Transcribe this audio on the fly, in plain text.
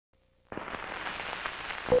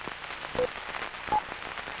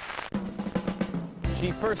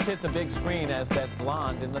She first hit the big screen as that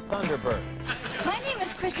blonde in The Thunderbird. My name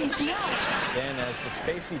is Chrissy Snow. Then as the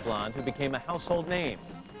spacey blonde who became a household name.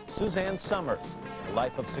 Suzanne Summers, a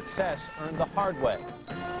life of success earned the hard way.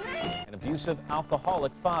 An abusive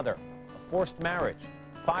alcoholic father, a forced marriage,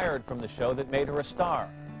 fired from the show that made her a star,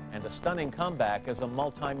 and a stunning comeback as a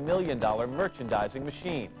multi-million-dollar merchandising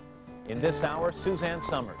machine. In this hour, Suzanne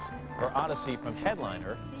Summers, her odyssey from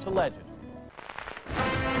headliner to legend.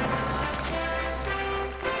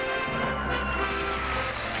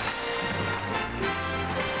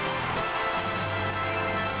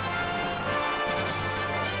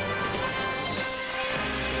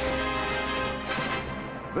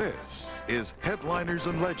 This is Headliners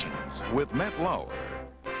and Legends with Matt Lauer.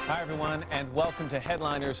 Hi, everyone, and welcome to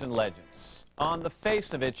Headliners and Legends. On the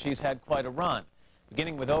face of it, she's had quite a run,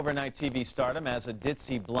 beginning with overnight TV stardom as a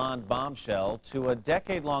ditzy blonde bombshell to a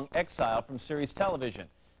decade-long exile from series television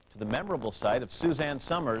to the memorable sight of Suzanne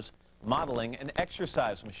Summers modeling an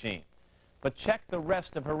exercise machine. But check the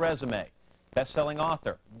rest of her resume. Best-selling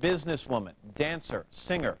author, businesswoman, dancer,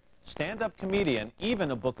 singer, stand-up comedian,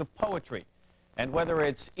 even a book of poetry. And whether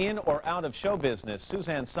it's in or out of show business,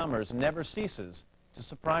 Suzanne Summers never ceases to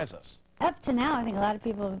surprise us. Up to now, I think a lot of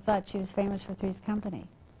people have thought she was famous for Three's Company.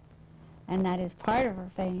 And that is part of her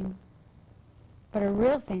fame. But her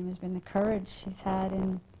real fame has been the courage she's had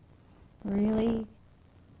in really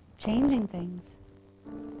changing things.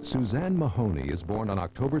 Suzanne Mahoney is born on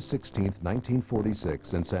October 16,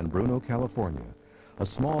 1946 in San Bruno, California, a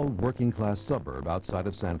small working-class suburb outside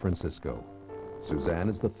of San Francisco. Suzanne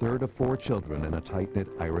is the third of 4 children in a tight-knit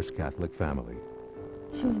Irish Catholic family.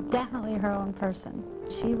 She was definitely her own person.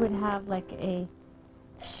 She would have like a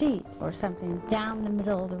sheet or something down the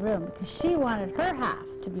middle of the room because she wanted her half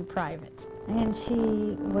to be private. And she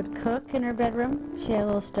would cook in her bedroom. She had a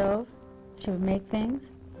little stove. She would make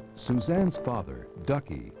things. Suzanne's father,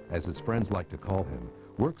 Ducky, as his friends like to call him,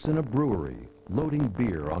 works in a brewery, loading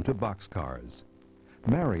beer onto boxcars.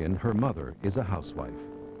 Marion, her mother, is a housewife.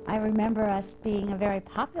 I remember us being a very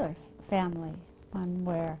popular family, one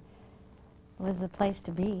where it was the place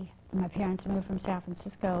to be. My parents moved from San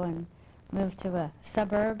Francisco and moved to a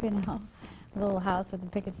suburb, you know, a little house with a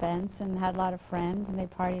picket fence, and had a lot of friends, and they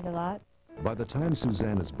partied a lot. By the time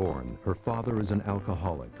Suzanne is born, her father is an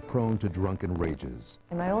alcoholic, prone to drunken rages.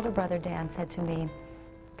 And my older brother, Dan, said to me,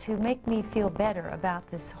 to make me feel better about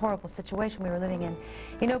this horrible situation we were living in,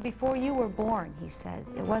 you know, before you were born, he said,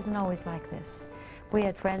 it wasn't always like this. We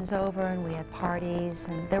had friends over and we had parties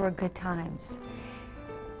and there were good times.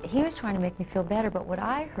 He was trying to make me feel better, but what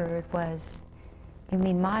I heard was, you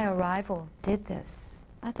mean my arrival did this?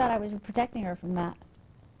 I thought I was protecting her from that.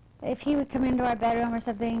 If he would come into our bedroom or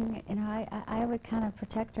something, you know, I would kind of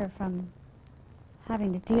protect her from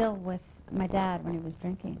having to deal with my dad when he was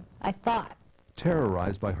drinking, I thought.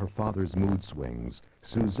 Terrorized by her father's mood swings,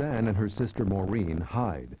 Suzanne and her sister Maureen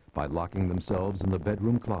hide by locking themselves in the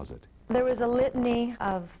bedroom closet. There was a litany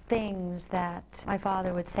of things that my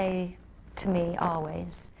father would say to me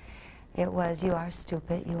always. It was, you are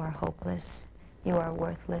stupid, you are hopeless, you are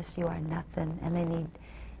worthless, you are nothing. And then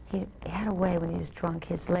he had a way when he was drunk,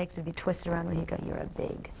 his legs would be twisted around when he'd go, you're a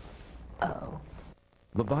big O.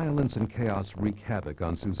 The violence and chaos wreak havoc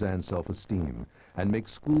on Suzanne's self-esteem and make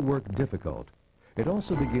schoolwork difficult. It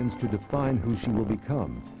also begins to define who she will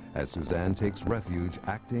become, as Suzanne takes refuge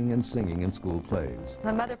acting and singing in school plays.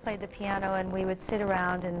 My mother played the piano and we would sit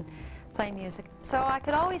around and play music. So I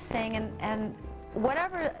could always sing, and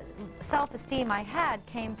whatever self-esteem I had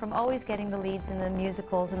came from always getting the leads in the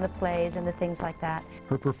musicals and the plays and the things like that.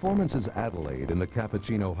 Her performance as Adelaide in the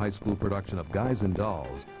Cappuccino High School production of Guys and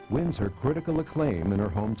Dolls wins her critical acclaim in her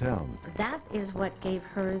hometown. That is what gave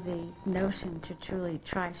her the notion to truly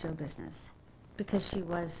try show business, because she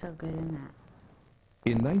was so good in that.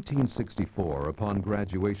 In 1964, upon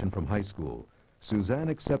graduation from high school, Suzanne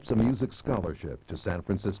accepts a music scholarship to San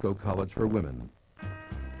Francisco College for Women.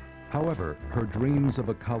 However, her dreams of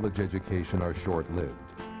a college education are short-lived.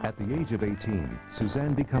 At the age of 18,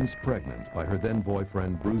 Suzanne becomes pregnant by her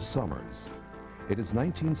then-boyfriend Bruce Summers. It is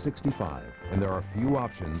 1965, and there are few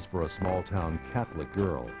options for a small-town Catholic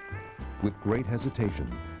girl. With great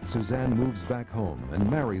hesitation, Suzanne moves back home and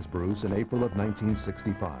marries Bruce in April of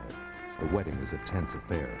 1965. The wedding is a tense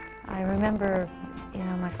affair. I remember, you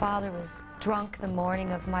know, my father was drunk the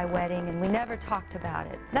morning of my wedding, and we never talked about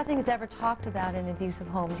it. Nothing's ever talked about in abusive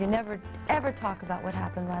homes. You never, ever talk about what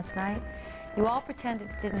happened last night. You all pretend it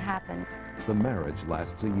didn't happen. The marriage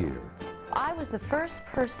lasts a year. I was the first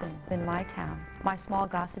person in my town, my small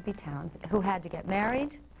gossipy town, who had to get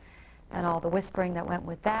married, and all the whispering that went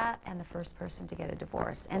with that, and the first person to get a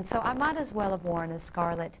divorce. And so I might as well have worn a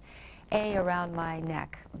scarlet A around my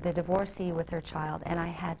neck, the divorcee with her child, and I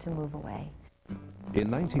had to move away.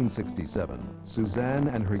 In 1967, Suzanne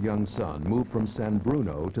and her young son moved from San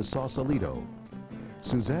Bruno to Sausalito.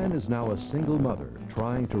 Suzanne is now a single mother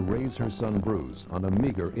trying to raise her son Bruce on a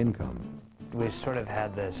meager income. We sort of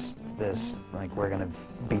had this like, we're going to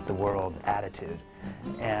beat the world attitude.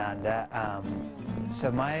 And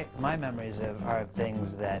so my memories are of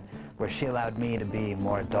things where she allowed me to be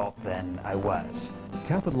more adult than I was.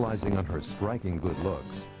 Capitalizing on her striking good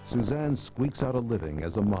looks, Suzanne squeaks out a living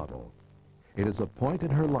as a model. It is a point in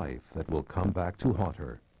her life that will come back to haunt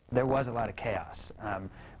her. There was a lot of chaos.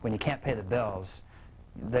 When you can't pay the bills,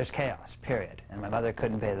 there's chaos, period. And my mother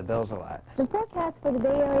couldn't pay the bills a lot. The forecast for the Bay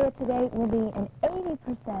Area today will be an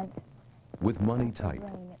 80%. With money tight,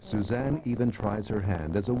 Suzanne even tries her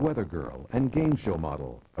hand as a weather girl and game show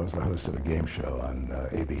model. I was the host of a game show on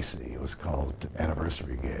ABC. It was called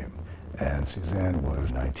Anniversary Game. And Suzanne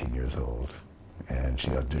was 19 years old, and she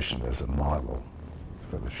auditioned as a model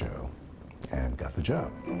for the show and got the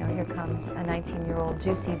job. You know, here comes a 19-year-old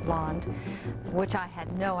juicy blonde, which I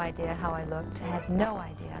had no idea how I looked. I had no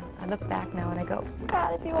idea. I look back now and I go,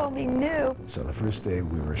 God, if you only knew. So the first day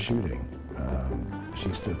we were shooting,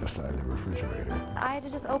 she stood beside the refrigerator. I had to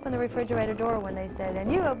just open the refrigerator door when they said,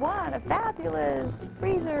 and you have won a fabulous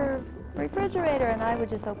freezer refrigerator, and I would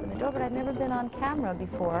just open the door, but I'd never been on camera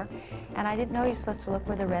before, and I didn't know you're supposed to look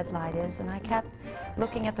where the red light is, and I kept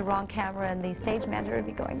looking at the wrong camera, and the stage manager would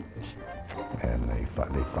be going. And they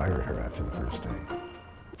fired her after the first day.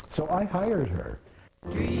 So I hired her.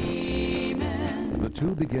 The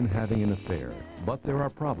two begin having an affair, but there are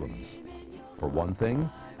problems. For one thing,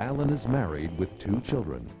 Alan is married with 2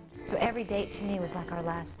 children. So every date to me was like our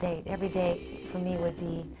last date. Every date for me would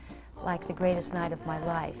be like the greatest night of my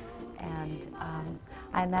life. And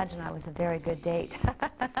I imagine I was a very good date.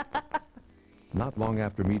 Not long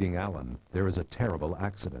after meeting Alan, there is a terrible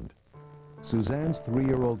accident. Suzanne's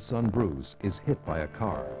 3-year-old son Bruce is hit by a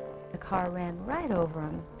car. The car ran right over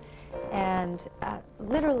him and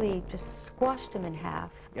literally just squashed him in half.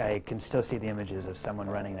 I can still see the images of someone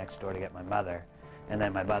running next door to get my mother, and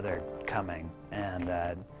then my mother coming. And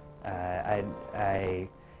I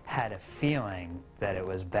had a feeling that it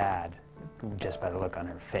was bad, just by the look on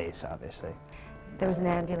her face, obviously. There was an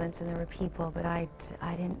ambulance and there were people, but I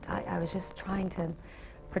was just trying to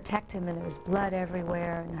protect him, and there was blood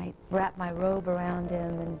everywhere, and I wrapped my robe around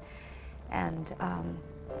him,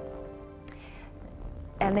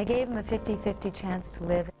 and they gave him a 50-50 chance to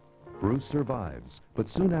live. Bruce survives, but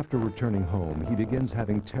soon after returning home, he begins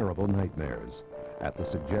having terrible nightmares. At the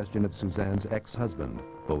suggestion of Suzanne's ex-husband,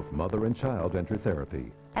 both mother and child enter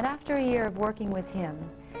therapy. And after a year of working with him,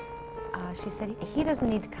 she said, he doesn't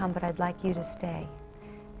need to come, but I'd like you to stay.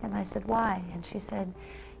 And I said, why? And she said,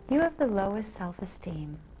 you have the lowest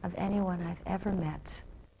self-esteem of anyone I've ever met.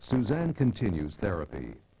 Suzanne continues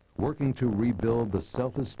therapy, working to rebuild the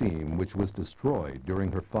self-esteem which was destroyed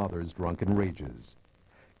during her father's drunken rages.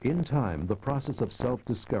 In time, the process of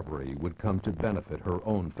self-discovery would come to benefit her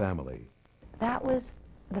own family. That was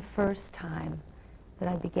the first time that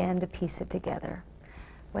I began to piece it together.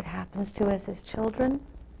 What happens to us as children,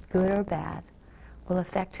 good or bad, will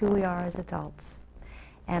affect who we are as adults.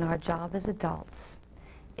 And our job as adults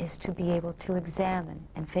is to be able to examine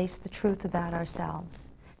and face the truth about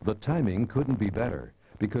ourselves. The timing couldn't be better,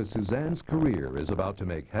 because Suzanne's career is about to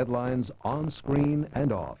make headlines on screen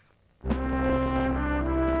and off.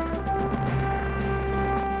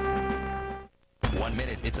 1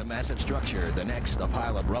 minute, it's a massive structure. The next, a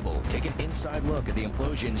pile of rubble. Take an inside look at the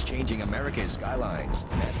implosions changing America's skylines.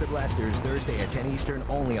 Master Blasters, Thursday at 10 Eastern,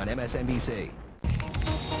 only on MSNBC.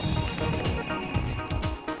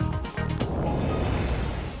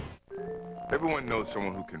 Everyone knows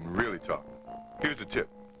someone who can really talk. Here's a tip.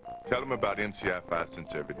 Tell them about MCI 5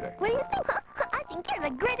 cents every day. What do you think, huh? I think you're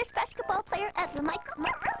the greatest basketball player ever, Mike.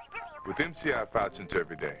 With MCI 5 cents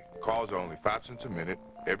every day, calls are only 5 cents a minute,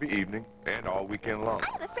 every evening, and all weekend long.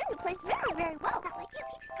 I have a friend who plays very, very well.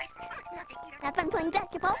 Have fun playing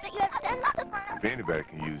basketball, but you have done lots of fun. If anybody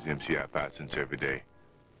can use MCI 5 cents every day,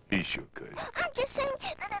 he sure could. I'm just saying.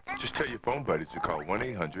 Just tell your phone buddies to call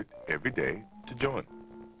 1-800 every day to join.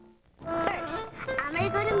 First, I'm gonna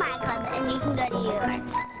go to my club and you can go to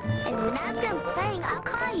yours. And when I'm done playing, I'll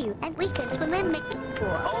call you and we can swim in Mickey's pool.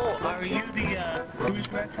 Oh, are you the cruise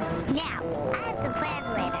director? Now, I have some plans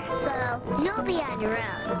later, so you'll be on your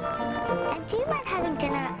own. And do you mind having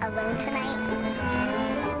dinner alone tonight?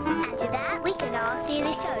 After that, we can all see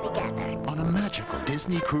the show together. On a magical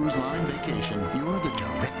Disney Cruise Line vacation, you're the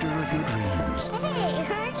director of your dreams. Hey,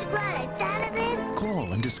 aren't you glad I thought of this?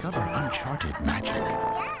 Call and discover uncharted magic.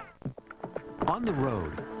 Yeah. On the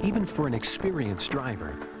road, even for an experienced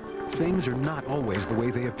driver, things are not always the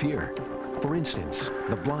way they appear. For instance,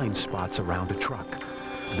 the blind spots around a truck.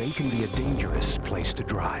 They can be a dangerous place to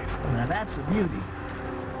drive. Now that's a beauty.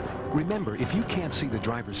 Remember, if you can't see the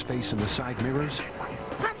driver's face in the side mirrors,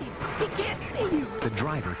 Honey, he can't see you. the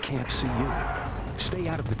driver can't see you. Stay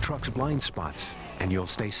out of the truck's blind spots, and you'll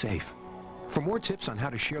stay safe. For more tips on how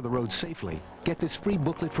to share the road safely, get this free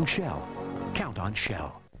booklet from Shell. Count on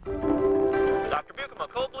Shell. Dr. Buchman,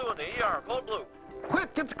 cold blue in the ER, cold blue.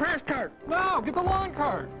 Quick, get the crash cart. No, get the lawn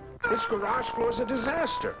cart. This garage floor's a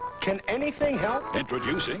disaster. Can anything help?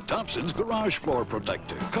 Introducing Thompson's Garage Floor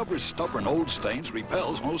Protector. Covers stubborn old stains,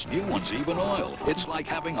 repels most new ones, even oil. It's like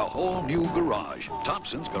having a whole new garage.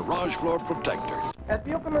 Thompson's Garage Floor Protector. At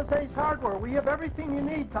Buchman's Ace Hardware, we have everything you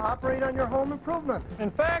need to operate on your home improvement.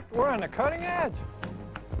 In fact, we're on the cutting edge.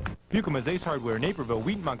 Buchman's Ace Hardware, Naperville,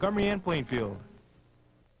 Wheaton, Montgomery, and Plainfield.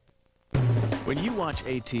 When you watch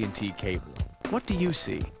AT&T Cable, what do you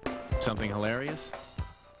see? Something hilarious?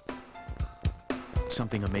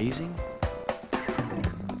 Something amazing?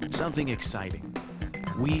 Something exciting?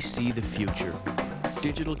 We see the future.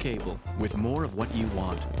 Digital cable with more of what you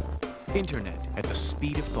want. Internet at the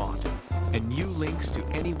speed of thought. And new links to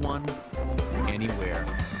anyone, anywhere.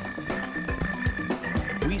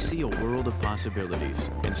 We see a world of possibilities,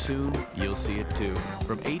 and soon you'll see it too.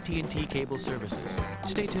 From AT&T Cable Services.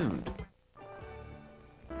 Stay tuned.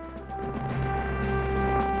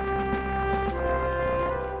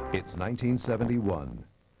 It's 1971.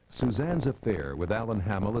 Suzanne's affair with Alan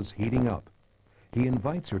Hamel is heating up. He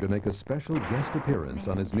invites her to make a special guest appearance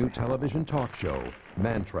on his new television talk show,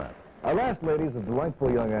 Man Trap. Our last lady is a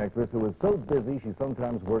delightful young actress who is so busy she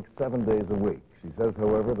sometimes works 7 days a week. She says,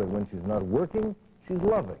 however, that when she's not working, she's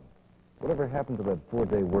loving. Whatever happened to that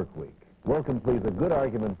 4-day work week? Welcome, please, a good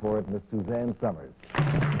argument for it, Miss Suzanne Summers.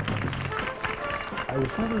 I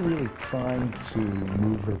was never really trying to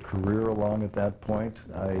move her career along at that point.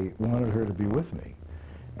 I wanted her to be with me.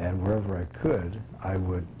 And wherever I could, I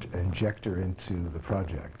would inject her into the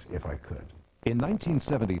project if I could. In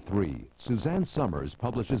 1973, Suzanne Summers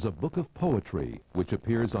publishes a book of poetry, which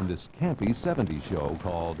appears on this campy 70s show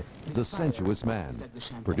called The Sensuous Man,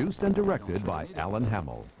 produced and directed by Alan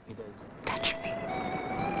Hamel. Touch me,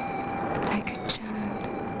 like a child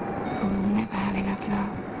who will never have enough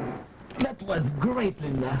love. That was great,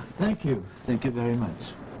 Linda. Thank you. Thank you very much.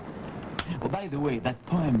 Oh, by the way, that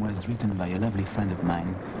poem was written by a lovely friend of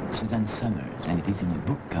mine, Suzanne Summers, and it is in a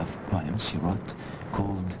book of poems she wrote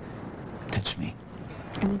called Touch Me.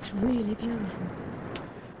 And it's really beautiful.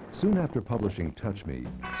 Soon after publishing Touch Me,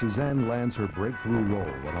 Suzanne lands her breakthrough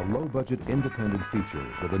role in a low-budget independent feature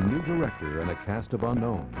with a new director and a cast of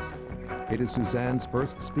unknowns. It is Suzanne's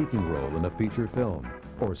first speaking role in a feature film,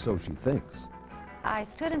 or so she thinks. I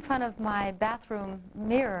stood in front of my bathroom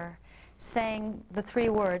mirror saying the 3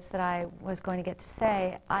 words that I was going to get to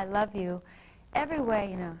say, I love you, every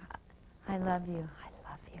way, you know, I love you, I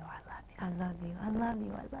love you, I love you, I love you, I love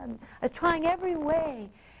you, I love you. I was trying every way,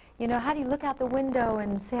 you know, how do you look out the window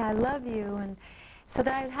and say I love you, and so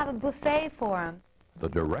that I'd have a buffet for him. The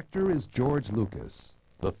director is George Lucas.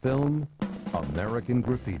 The film, American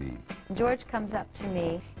Graffiti. George comes up to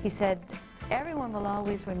me, he said, everyone will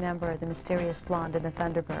always remember the mysterious blonde in the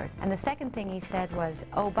Thunderbird. And the second thing he said was,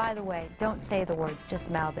 oh, by the way, don't say the words, just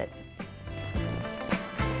mouth it.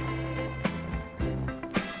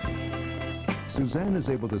 Suzanne is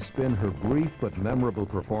able to spin her brief but memorable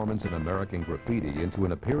performance in American Graffiti into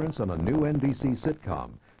an appearance on a new NBC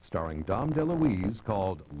sitcom starring Dom DeLuise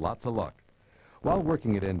called Lots of Luck. While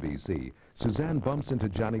working at NBC, Suzanne bumps into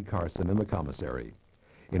Johnny Carson in the commissary.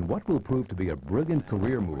 In what will prove to be a brilliant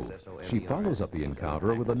career move, she follows up the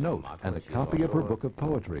encounter with a note and a copy of her book of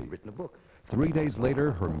poetry. 3 days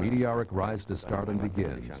later, her meteoric rise to stardom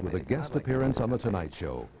begins with a guest appearance on The Tonight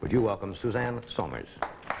Show. Would you welcome Suzanne Summers?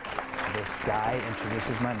 This guy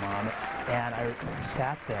introduces my mom, and I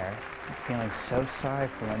sat there feeling so sorry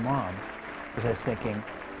for my mom, because I was thinking,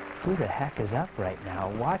 who the heck is up right now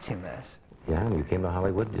watching this? Yeah, you came to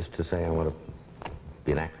Hollywood just to say I want to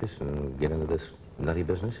be an actress and get into this nutty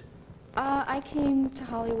business? I came to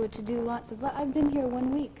Hollywood to do lots of... I've been here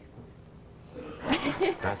 1 week.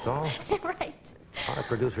 That's all? Right. Our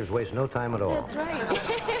producers waste no time at all. That's right.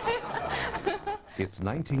 It's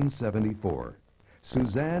 1974.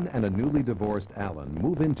 Suzanne and a newly divorced Alan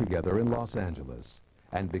move in together in Los Angeles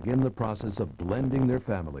and begin the process of blending their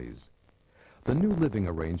families. The new living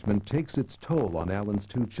arrangement takes its toll on Alan's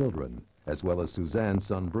 2 children, as well as Suzanne's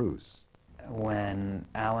son Bruce. When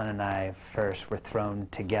Alan and I first were thrown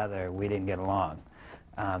together, we didn't get along.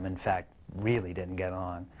 In fact, really didn't get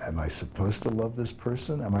on. Am I supposed to love this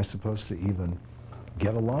person? Am I supposed to even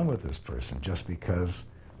get along with this person just because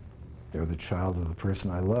they're the child of the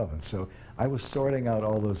person I love? And so I was sorting out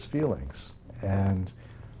all those feelings, and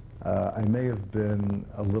I may have been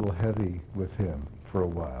a little heavy with him for a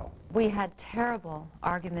while. We had terrible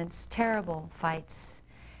arguments, terrible fights,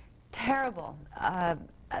 terrible. I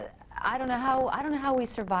don't know how we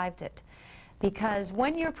survived it, because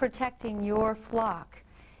when you're protecting your flock,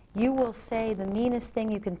 you will say the meanest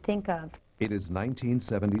thing you can think of. It is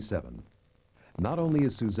 1977. Not only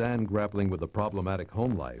is Suzanne grappling with a problematic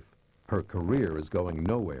home life, her career is going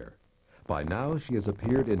nowhere. By now, she has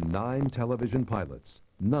appeared in 9 television pilots,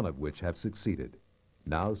 none of which have succeeded.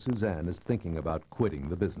 Now Suzanne is thinking about quitting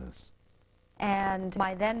the business. And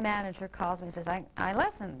my then manager calls me and says, I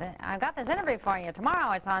listened, I've got this interview for you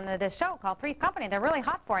tomorrow. It's on this show called Three's Company. They're really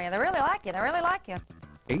hot for you. They really like you. They really like you.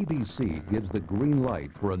 ABC gives the green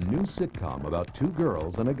light for a new sitcom about 2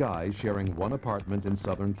 girls and a guy sharing one apartment in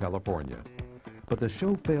Southern California. But the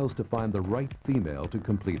show fails to find the right female to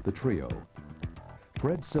complete the trio.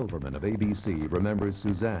 Fred Silverman of ABC remembers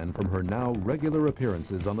Suzanne from her now regular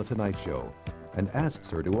appearances on The Tonight Show and asks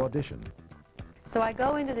her to audition. So I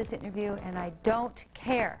go into this interview and I don't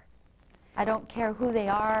care. I don't care who they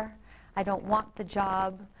are. I don't want the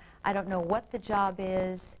job. I don't know what the job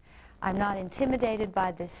is. I'm not intimidated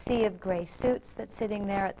by the sea of gray suits that's sitting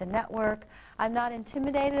there at the network. I'm not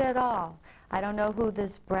intimidated at all. I don't know who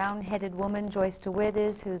this brown-headed woman, Joyce DeWitt,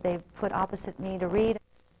 is, who they've put opposite me to read.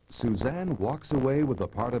 Suzanne walks away with the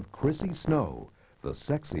part of Chrissy Snow, the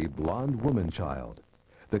sexy blonde woman child.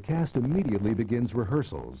 The cast immediately begins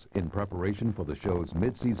rehearsals in preparation for the show's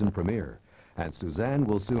mid-season premiere, and Suzanne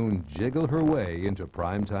will soon jiggle her way into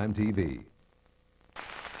primetime TV.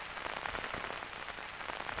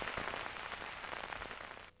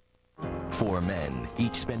 Four men,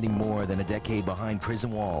 each spending more than a decade behind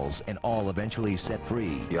prison walls, and all eventually set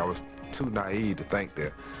free. Yeah, I was too naive to think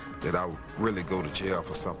that I would really go to jail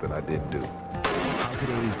for something I didn't do. How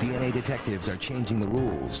today's DNA detectives are changing the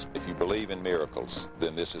rules. If you believe in miracles,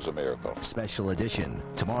 then this is a miracle. Special edition,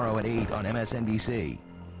 tomorrow at 8 on MSNBC.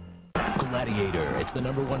 Gladiator, it's the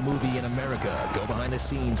 #1 movie in America. Go behind the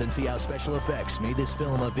scenes and see how special effects made this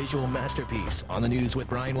film a visual masterpiece. On the News with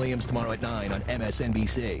Brian Williams tomorrow at 9 on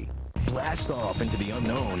MSNBC. Blast off into the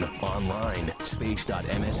unknown online,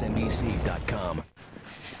 space.msnbc.com.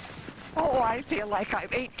 Oh, I feel like I'm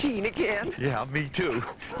 18 again. Yeah, me too.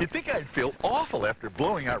 You'd think I'd feel awful after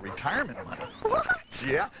blowing our retirement money. What?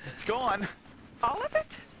 Yeah, it's gone. All of it?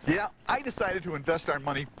 Yeah, I decided to invest our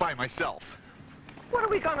money by myself. What are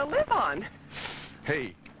we going to live on?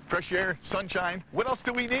 Hey, fresh air, sunshine, what else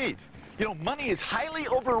do we need? You know, money is highly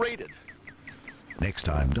overrated. Next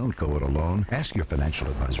time, don't go it alone. Ask your financial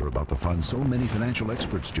advisor about the fund so many financial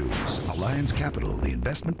experts choose. Alliance Capital, the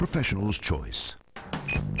investment professional's choice.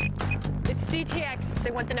 It's DTX.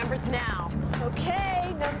 They want the numbers now.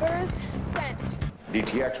 Okay, numbers sent.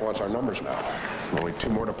 DTX wants our numbers now. Only 2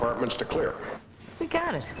 more departments to clear. We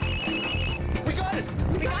got it. We got it!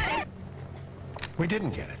 We got it! We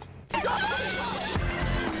didn't get it.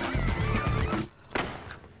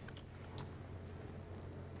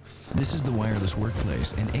 This is the wireless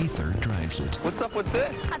workplace, and Aether drives it. What's up with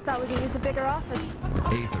this? I thought we could use a bigger office.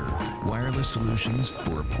 Aether, wireless solutions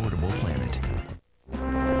for a portable planet.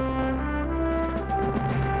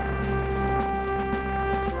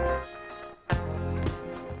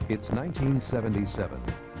 It's 1977.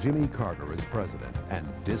 Jimmy Carter is president, and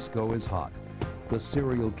disco is hot. The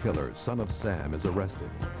serial killer, Son of Sam, is arrested,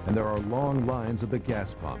 and there are long lines at the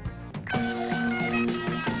gas pump. Come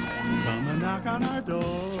and knock on our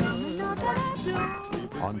door.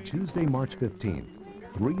 On Tuesday, March 15th,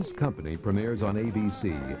 Three's Company premieres on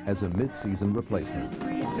ABC as a mid-season replacement.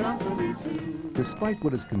 Despite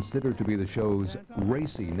what is considered to be the show's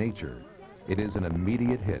racy nature, it is an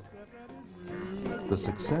immediate hit. The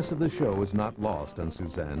success of the show is not lost on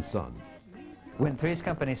Suzanne's son. When Three's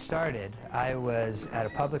Company started, I was at a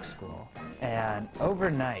public school, and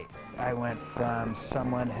overnight I went from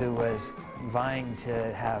someone who was vying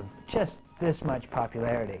to have just this much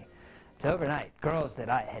popularity to overnight girls that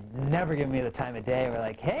I had never given me the time of day were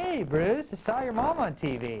like, "Hey, Bruce, I saw your mom on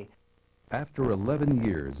TV." After 11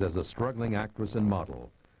 years as a struggling actress and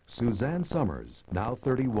model, Suzanne Summers, now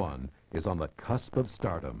 31, is on the cusp of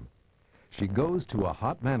stardom. She goes to a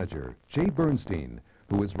hot manager, Jay Bernstein,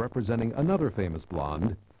 who is representing another famous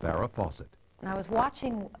blonde, Farrah Fawcett. I was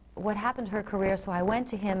watching what happened to her career, so I went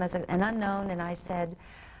to him as an unknown and I said,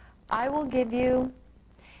 I will give you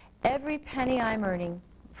every penny I'm earning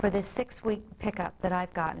for this 6-week pickup that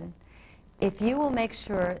I've gotten if you will make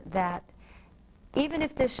sure that even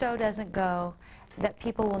if this show doesn't go, that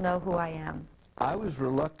people will know who I am. I was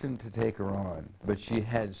reluctant to take her on, but she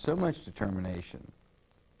had so much determination.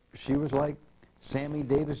 She was like Sammy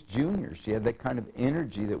Davis Jr. She had that kind of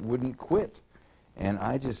energy that wouldn't quit. And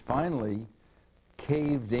I just finally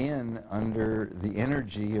caved in under the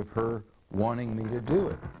energy of her wanting me to do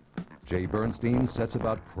it. Jay Bernstein sets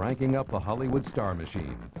about cranking up the Hollywood star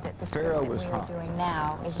machine. The Pharaoh was hot. Doing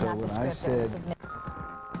now is So not the when I script said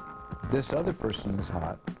this other person was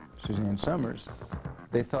hot, Suzanne Summers,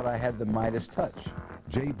 they thought I had the Midas touch.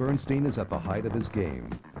 Jay Bernstein is at the height of his game.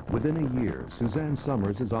 Within a year, Suzanne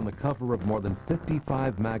Summers is on the cover of more than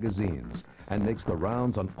 55 magazines and makes the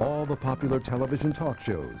rounds on all the popular television talk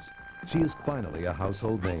shows. She is finally a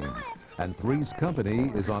household name, and Three's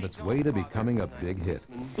Company is on its way to becoming a big hit.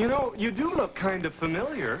 You know, you do look kind of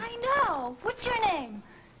familiar. I know. What's your name?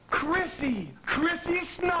 Chrissy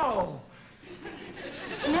Snow.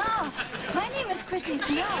 No, my name is Chrissy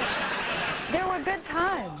Snow. There were good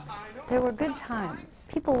times. There were good times.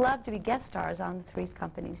 People loved to be guest stars on the Three's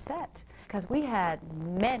Company set because we had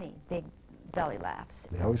many big belly laughs.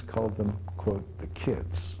 They always called them, quote, the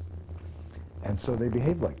kids. And so they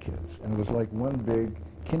behaved like kids. And it was like one big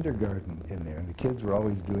kindergarten in there. And the kids were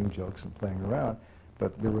always doing jokes and playing around.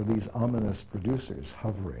 But there were these ominous producers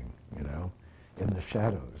hovering, you know, in the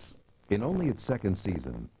shadows. In only its second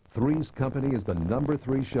season, Three's Company is the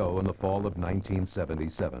 #3 show in the fall of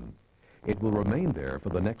 1977. It will remain there for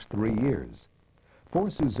the next 3 years. For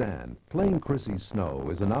Suzanne, playing Chrissy Snow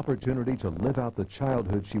is an opportunity to live out the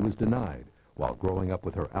childhood she was denied while growing up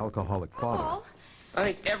with her alcoholic father. I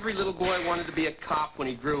think every little boy wanted to be a cop when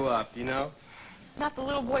he grew up, you know? Not the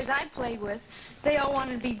little boys I played with. They all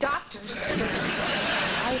wanted to be doctors.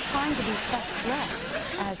 I was trying to be sexless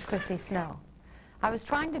as Chrissy Snow. I was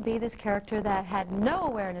trying to be this character that had no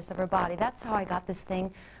awareness of her body. That's how I got this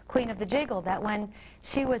thing, Queen of the Jiggle, that when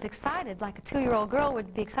she was excited, like a 2-year-old girl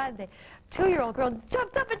would be excited, the 2-year-old girl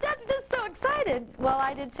jumped up and down, just so excited. Well,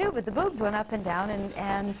 I did too, but the boobs went up and down,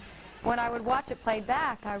 and when I would watch it played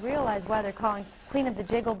back, I realized why they're calling Queen of the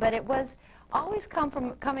Jiggle, but it was always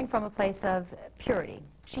coming from a place of purity.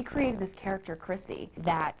 She created this character, Chrissy,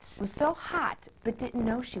 that was so hot, but didn't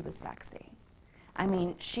know she was sexy. I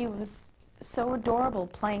mean, she was so adorable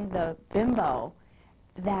playing the bimbo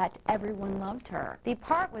that everyone loved her. The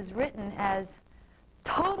part was written as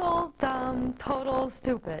total dumb, total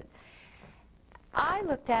stupid. I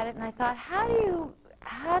looked at it and I thought, how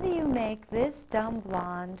do you make this dumb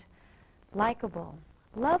blonde likable,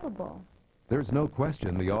 lovable? There's no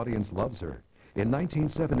question the audience loves her. In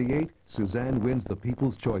 1978, Suzanne wins the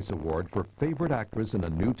People's Choice Award for Favorite Actress in a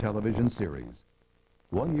New Television Series.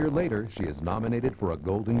 1 year later, she is nominated for a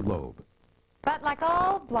Golden Globe. But like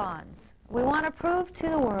all blondes, we want to prove to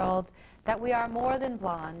the world that we are more than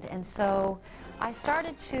blonde, and so I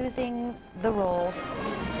started choosing the roles.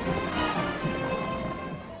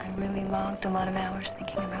 I really logged a lot of hours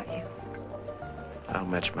thinking about you. I'll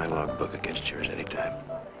match my logbook against yours anytime.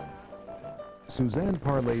 Suzanne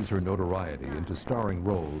parlays her notoriety into starring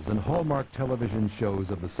roles in Hallmark television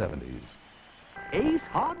shows of the 70s. Ace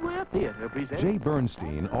Hardware Theater presents... Jay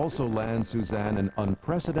Bernstein also lands Suzanne an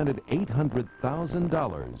unprecedented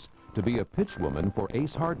 $800,000 to be a pitchwoman for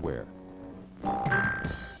Ace Hardware.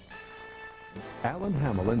 Alan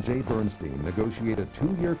Hamill and Jay Bernstein negotiate a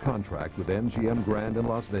 2-year contract with MGM Grand in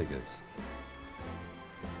Las Vegas.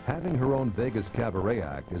 Having her own Vegas cabaret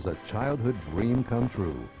act is a childhood dream come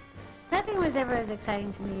true. Nothing was ever as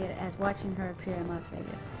exciting to me as watching her appear in Las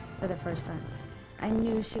Vegas for the first time. I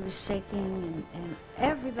knew she was shaking, and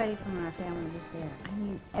everybody from our family was there. I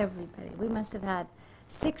mean, everybody. We must have had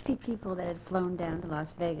 60 people that had flown down to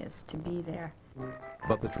Las Vegas to be there.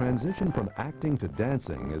 But the transition from acting to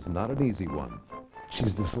dancing is not an easy one.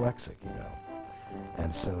 She's dyslexic, you know.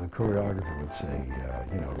 And so the choreographer would say,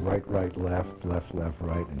 you know, right, right, left, left, left,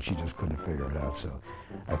 right, and she just couldn't figure it out. So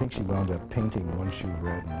I think she wound up painting one shoe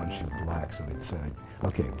red and one shoe black. So they'd say,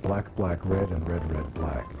 okay, black, black, red, and red, red,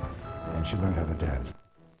 black. And she learned how to dance.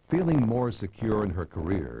 Feeling more secure in her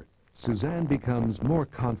career, Suzanne becomes more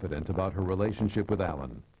confident about her relationship with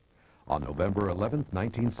Alan. On November 11th,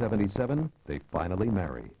 1977, they finally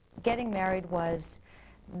marry. Getting married was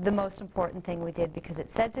the most important thing we did because it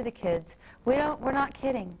said to the kids, we're not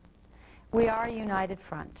kidding. We are a united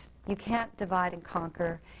front. You can't divide and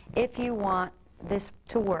conquer. If you want this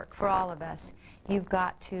to work for all of us, you've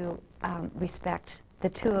got to respect the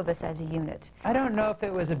two of us as a unit. I don't know if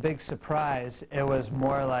it was a big surprise. It was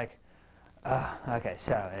more like, okay,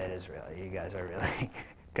 so it is really, you guys are really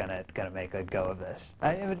gonna make a go of this.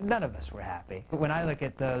 None of us were happy. When I look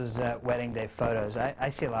at those wedding day photos, I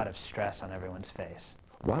see a lot of stress on everyone's face.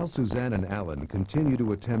 While Suzanne and Alan continue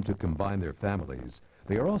to attempt to combine their families,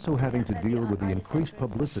 they are also having to deal with the increased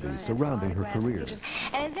publicity surrounding her career.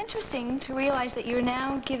 And it's interesting to realize that you're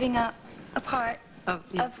now giving up a part of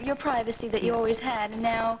your privacy that you always had, and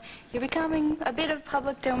now you're becoming a bit of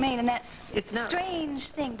public domain, and that's a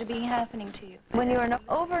strange thing to be happening to you. When you're an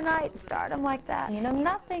overnight stardom like that, you know,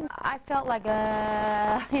 nothing, I felt like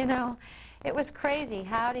you know, it was crazy.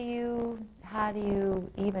 How do you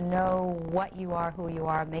even know what you are, who you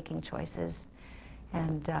are, making choices?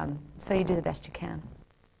 And so you do the best you can.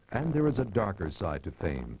 And there is a darker side to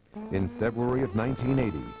fame. In February of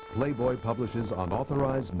 1980, Playboy publishes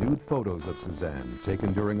unauthorized nude photos of Suzanne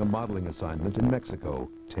taken during a modeling assignment in Mexico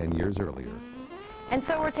 10 years earlier. And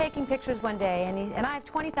so we're taking pictures one day, and I have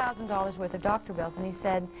 $20,000 worth of doctor bills, and he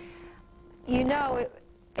said, you know,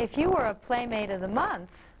 if you were a Playmate of the Month,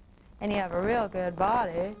 and you have a real good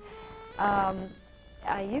body,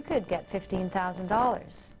 you could get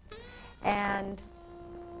 $15,000. And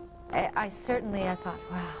I thought,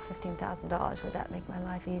 wow, $15,000, would that make my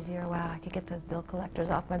life easier? Wow, I could get those bill collectors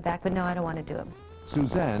off my back, but no, I don't want to do them.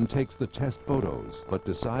 Suzanne takes the test photos, but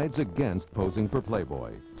decides against posing for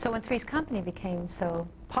Playboy. So when Three's Company became so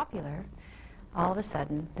popular, all of a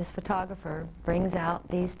sudden, this photographer brings out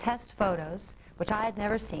these test photos, which I had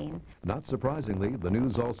never seen. Not surprisingly, the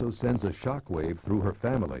news also sends a shockwave through her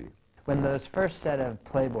family. When those first set of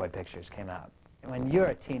Playboy pictures came out, when you're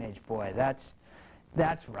a teenage boy, that's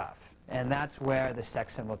rough. And that's where the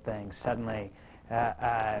sex symbol thing suddenly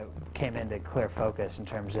came into clear focus in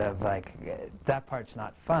terms of, like, that part's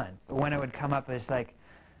not fun. But when it would come up, it's like,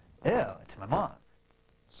 ew, it's my mom.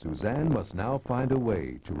 Suzanne must now find a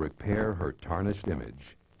way to repair her tarnished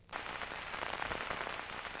image.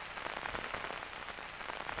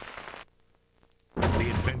 The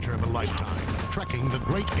adventure of a lifetime, trekking the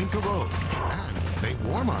Great Inca Road. And they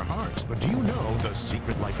warm our hearts, but do you know the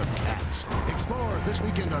secret life of cats? Explore this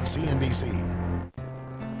weekend on CNBC.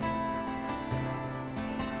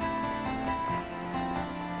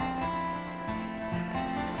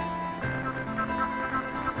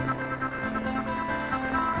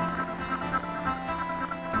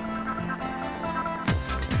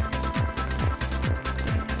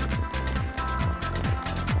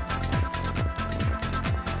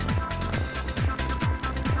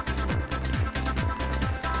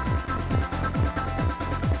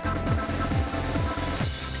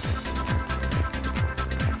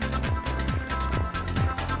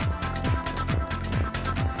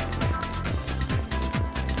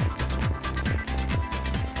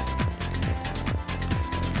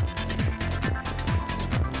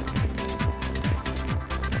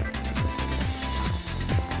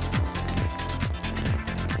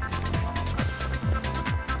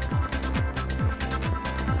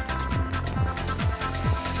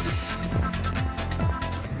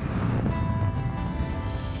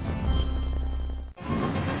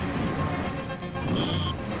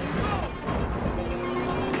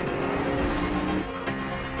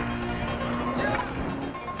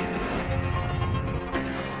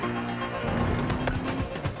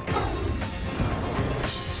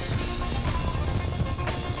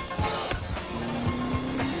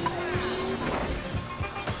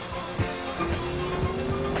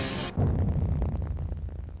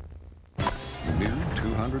 New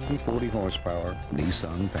 240 horsepower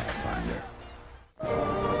Nissan Pathfinder.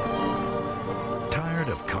 Tired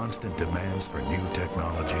of constant demands for new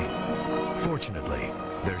technology? Fortunately,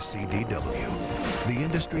 there's CDW, the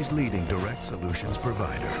industry's leading direct solutions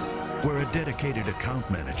provider, where a dedicated account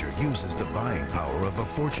manager uses the buying power of a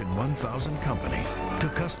Fortune 1000 company to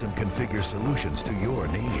custom configure solutions to your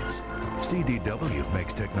needs. CDW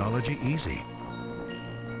makes technology easy,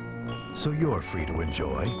 so you're free to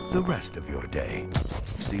enjoy the rest of your day.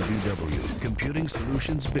 CDW, computing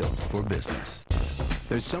solutions built for business.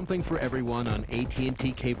 There's something for everyone on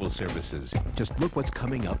AT&T Cable Services. Just look what's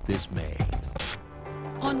coming up this May.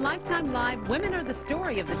 On Lifetime Live, women are the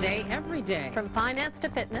story of the day every day. From finance to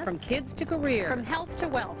fitness. From kids to career. From health to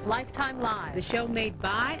wealth. Lifetime Live. The show made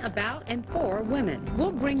by, about, and for women.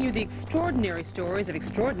 We'll bring you the extraordinary stories of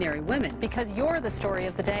extraordinary women. Because you're the story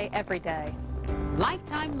of the day every day.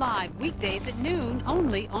 Lifetime Live, weekdays at noon,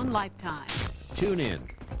 only on Lifetime. Tune in.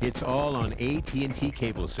 It's all on AT&T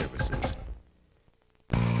Cable Services.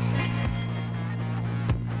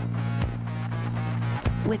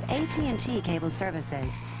 With AT&T Cable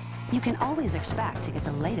Services, you can always expect to get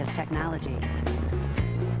the latest technology,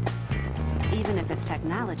 even if it's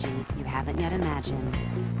technology you haven't yet imagined.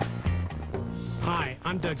 Hi,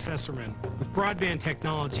 I'm Doug Sesserman. With broadband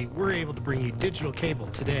technology, we're able to bring you digital cable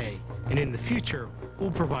today, and in the future, We'll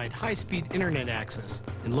provide high-speed internet access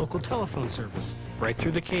and local telephone service right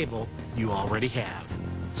through the cable you already have.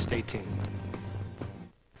 Stay tuned.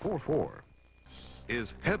 4-4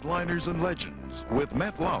 is Headliners and Legends with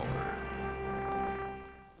Matt Lauer.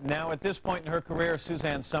 Now, at this point in her career,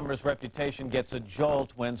 Suzanne Summers' reputation gets a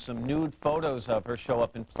jolt when some nude photos of her show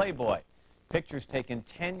up in Playboy, pictures taken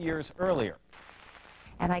 10 years earlier.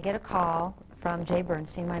 And I get a call from Jay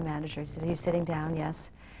Bernstein, my manager. He said, "Are you sitting down?" "Yes."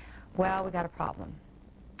 "Well, we got a problem.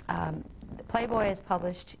 Playboy has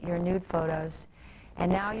published your nude photos,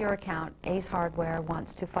 and now your account, Ace Hardware,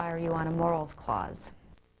 wants to fire you on a morals clause."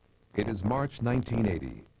 It is March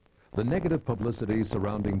 1980. The negative publicity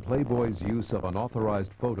surrounding Playboy's use of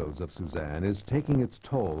unauthorized photos of Suzanne is taking its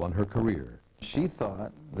toll on her career. She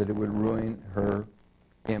thought that it would ruin her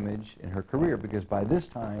image and her career because by this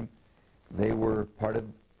time they were part of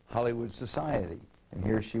Hollywood society. And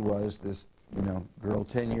here she was, this, girl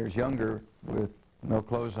 10 years younger with no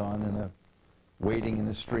clothes on and wading in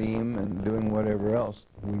the stream and doing whatever else.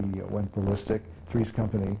 We went ballistic. Three's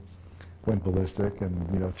Company went ballistic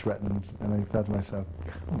and, threatened. And I thought to myself,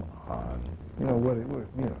 come on. What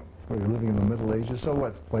are you living in the Middle Ages? So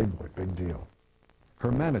what's Playboy? Big deal.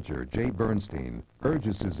 Her manager, Jay Bernstein,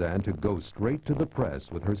 urges Suzanne to go straight to the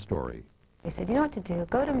press with her story. He said, "You know what to do?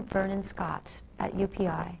 Go to Vernon Scott at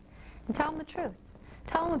UPI and tell him the truth.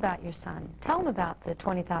 Tell him about your son. Tell him about the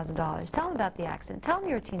 $20,000. Tell him about the accident. Tell him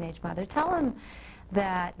you're a teenage mother. Tell him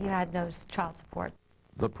that you had no child support."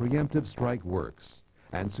 The preemptive strike works,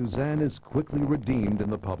 and Suzanne is quickly redeemed in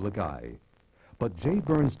the public eye. But Jay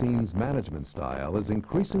Bernstein's management style is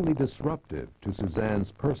increasingly disruptive to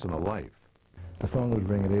Suzanne's personal life. The phone would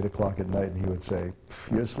ring at 8 o'clock at night, and he would say,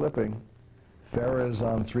 "You're slipping. Farrah's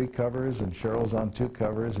on 3 covers, and Cheryl's on 2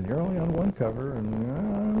 covers, and you're only on 1 cover, and I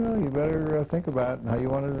don't know, you better think about how you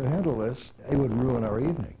want to handle this." It would ruin our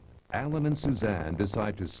evening. Alan and Suzanne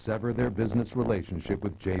decide to sever their business relationship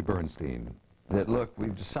with Jay Bernstein. That, look,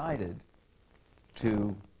 we've decided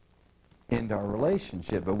to end our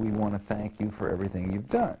relationship, but we want to thank you for everything you've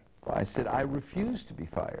done. Well, I said, I refuse to be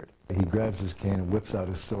fired. He grabs his cane and whips out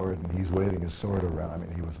his sword, and he's waving his sword around. I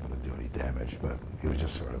mean, he wasn't going to do any damage, but he was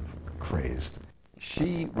just sort of crazed.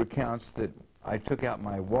 She recounts that I took out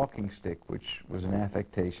my walking stick, which was an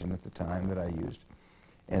affectation at the time that I used,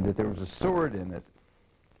 and that there was a sword in it,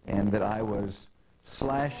 and that I was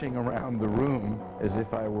slashing around the room as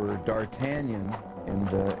if I were D'Artagnan in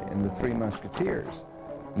the Three Musketeers.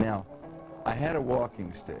 Now, I had a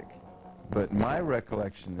walking stick, but my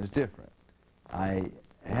recollection is different. I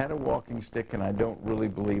had a walking stick, and I don't really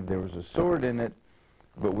believe there was a sword in it,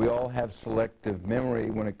 but we all have selective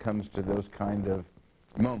memory when it comes to those kind of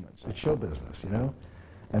moments. It's show business, and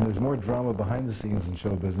there's more drama behind the scenes in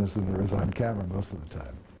show business than there is on camera most of the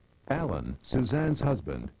time. Alan, Suzanne's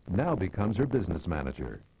husband, now becomes her business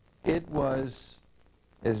manager. It was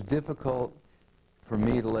as difficult for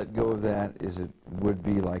me to let go of that as it would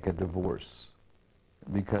be like a divorce,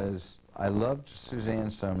 because I loved Suzanne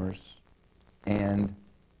Summers, and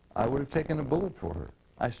I would have taken a bullet for her.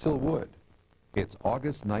 I still would. It's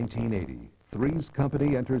August 1980. Three's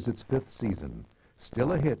Company enters its 5th season.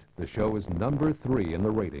 Still a hit, the show is number 3 in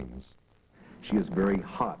the ratings. She is very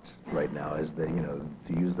hot right now, as the,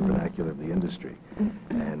 to use the vernacular of the industry.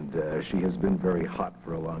 And she has been very hot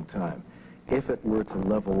for a long time. If it were to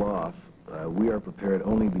level off, we are prepared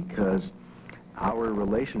only because our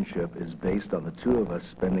relationship is based on the two of us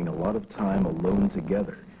spending a lot of time alone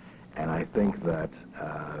together. And I think that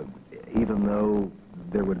even though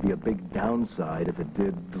there would be a big downside if it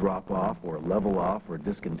did drop off or level off or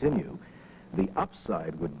discontinue, the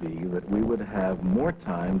upside would be that we would have more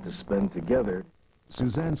time to spend together.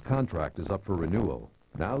 Suzanne's contract is up for renewal.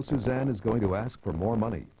 Now Suzanne is going to ask for more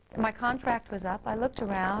money. My contract was up. I looked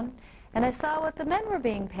around, and I saw what the men were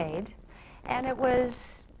being paid, and it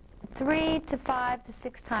was 3 to 5 to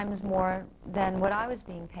 6 times more than what I was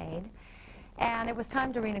being paid. And it was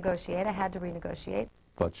time to renegotiate. I had to renegotiate.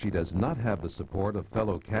 But she does not have the support of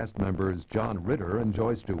fellow cast members John Ritter and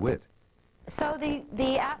Joyce DeWitt. So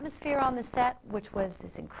the atmosphere on the set, which was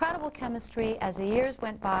this incredible chemistry, as the years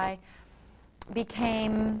went by,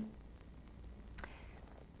 became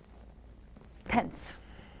tense.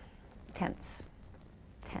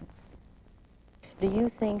 Do you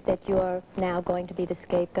think that you're now going to be the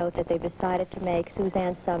scapegoat, that they've decided to make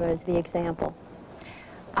Suzanne Summers the example?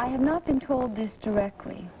 I have not been told this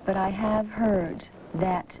directly, but I have heard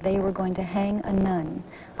that they were going to hang a nun.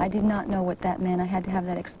 I did not know what that meant. I had to have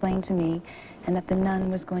that explained to me, and that the nun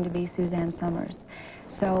was going to be Suzanne Summers.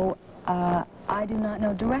 So I do not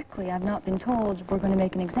know directly. I've not been told we're going to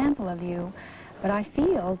make an example of you, But I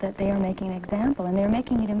feel that they are making an example, and they're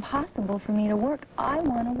making it impossible for me to work. I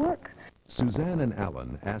want to work. Suzanne and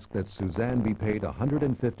Alan ask that Suzanne be paid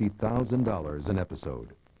 $150,000 an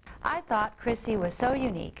episode. I thought Chrissy was so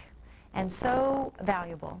unique and so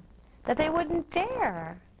valuable that they wouldn't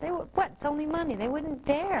dare. It's only money. They wouldn't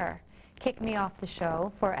dare kick me off the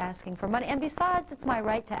show for asking for money. And besides, it's my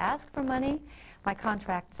right to ask for money. My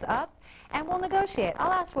contract's up, and we'll negotiate.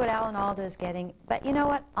 I'll ask what Alan Alda is getting, but you know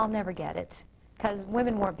what? I'll never get it, because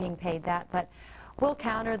women weren't being paid that. But we'll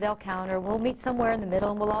counter, they'll counter. We'll meet somewhere in the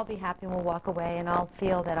middle, and we'll all be happy, and we'll walk away, and I'll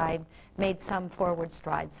feel that I made some forward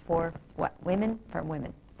strides for what? Women? For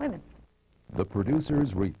women. Women. The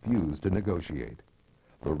producers refuse to negotiate.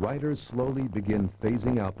 The writers slowly begin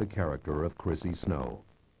phasing out the character of Chrissy Snow.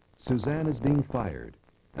 Suzanne is being fired,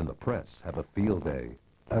 and the press have a field day.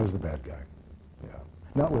 I was the bad guy, yeah.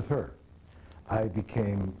 Not with her. I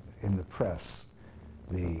became, in the press,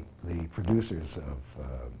 the producers of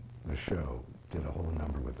the show did a whole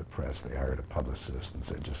number with the press. They hired a publicist and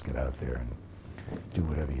said, just get out there and do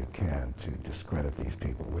whatever you can to discredit these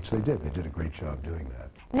people, which they did. They did a great job doing that.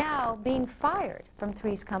 Now, being fired from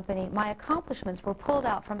Three's Company, my accomplishments were pulled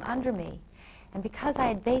out from under me. And because I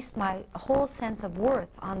had based my whole sense of worth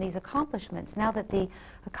on these accomplishments, now that the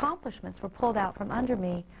accomplishments were pulled out from under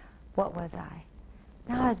me, what was I?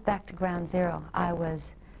 Now I was back to ground zero. I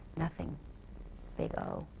was nothing. Big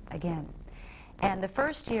O again. And the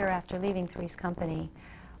first year after leaving Three's Company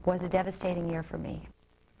was a devastating year for me.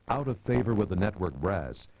 Out of favor with the network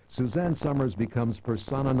brass, Suzanne Somers becomes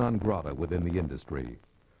persona non grata within the industry.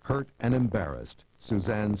 Hurt and embarrassed,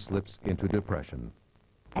 Suzanne slips into depression.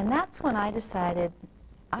 And that's when I decided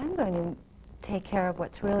I'm going to take care of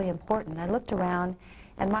what's really important. I looked around,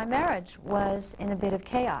 and my marriage was in a bit of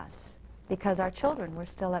chaos because our children were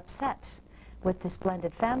still upset with this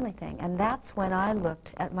blended family thing. And that's when I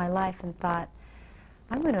looked at my life and thought,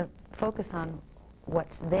 I'm going to focus on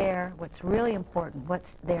what's there, what's really important,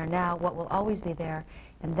 what's there now, what will always be there,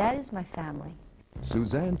 and that is my family.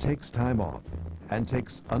 Suzanne takes time off and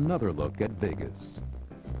takes another look at Vegas.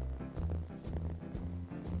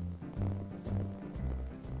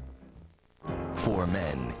 Four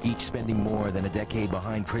men, each spending more than a decade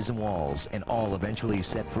behind prison walls, and all eventually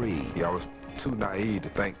set free. Yeah, I was too naive to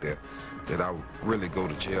think that I would really go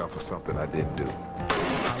to jail for something I didn't do.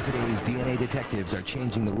 How today's DNA detectives are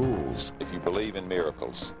changing the rules. If you believe in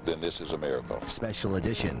miracles, then this is a miracle. Special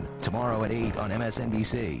edition, tomorrow at 8 on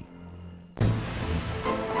MSNBC.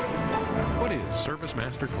 What is Service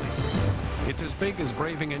Master Clean? It's as big as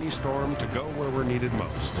braving any storm to go where we're needed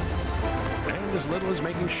most. And as little as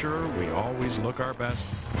making sure we always look our best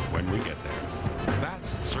when we get there.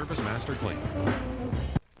 That's Service Master Clean.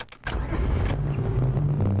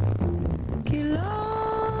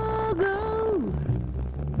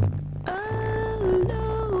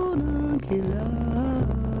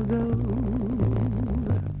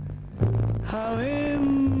 How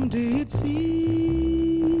empty it seems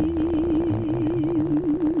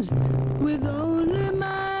with only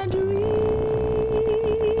my dreams.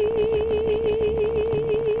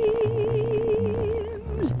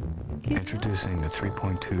 Introducing the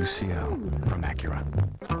 3.2 CO from Acura.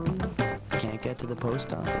 Can't get to the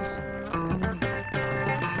post office.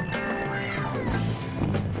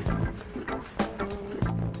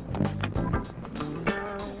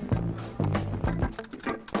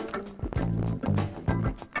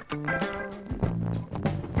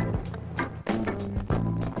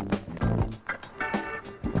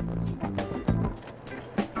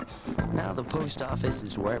 Now the post office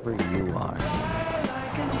is wherever you are.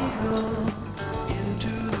 Oh,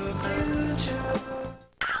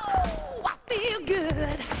 I feel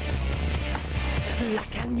good,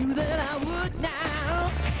 like I knew that I would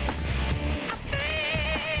now. I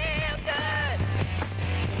feel good,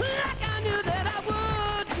 like I knew that I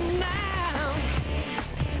would now.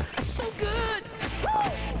 So good,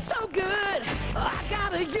 woo, so good, I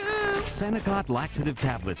gotta use. Senecot laxative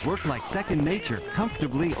tablets work like second nature,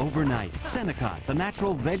 comfortably overnight. Senecot, the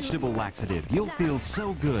natural vegetable laxative. You'll feel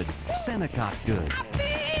so good. Senecot good.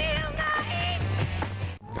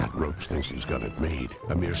 That roach thinks he's got it made.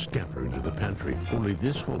 A mere scamper into the pantry. Only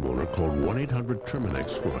this homeowner called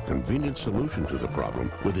 1-800-Terminex for a convenient solution to the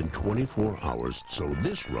problem within 24 hours, so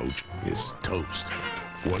this roach is toast.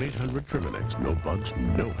 1-800-Terminex. No bugs,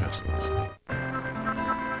 no hassles.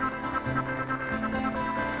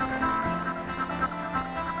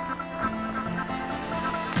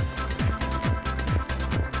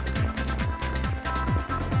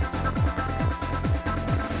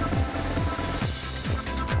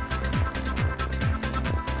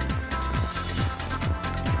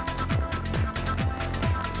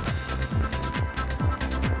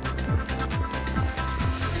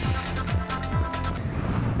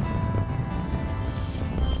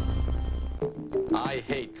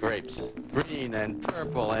 hate grapes. Green and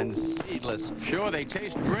purple and seedless. Sure, they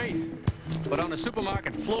taste great. But on a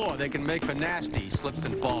supermarket floor, they can make for nasty slips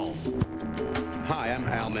and falls. Hi, I'm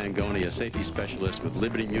Al Mangoni, a safety specialist with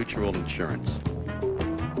Liberty Mutual Insurance.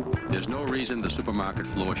 There's no reason the supermarket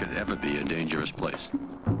floor should ever be a dangerous place.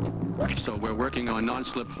 So we're working on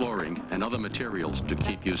non-slip flooring and other materials to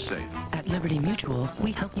keep you safe. At Liberty Mutual,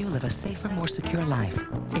 we help you live a safer, more secure life.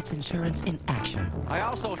 It's insurance in action. I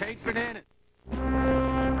also hate bananas.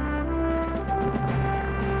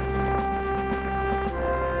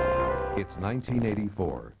 It's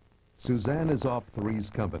 1984. Suzanne is off Three's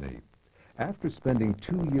company. After spending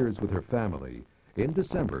 2 years with her family, in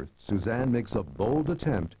December, Suzanne makes a bold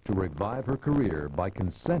attempt to revive her career by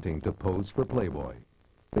consenting to pose for Playboy.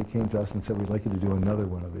 They came to us and said, we'd like you to do another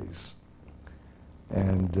one of these.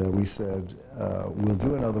 And we said, we'll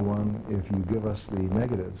do another one if you give us the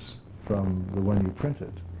negatives from the one you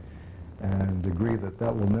printed and agree that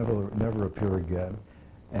that will never appear again.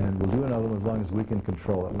 And we'll do another one as long as we can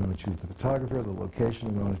control it. We want to choose the photographer, the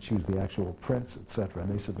location, we want to choose the actual prints, etc.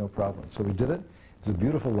 And they said, no problem. So we did it. It was a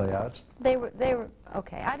beautiful layout. They were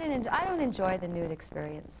okay. I don't enjoy the nude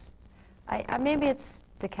experience. Maybe it's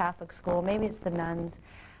the Catholic school, maybe it's the nuns.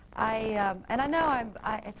 And I know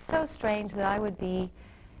it's so strange that I would be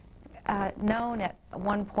known at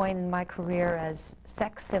one point in my career as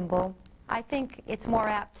sex symbol. I think it's more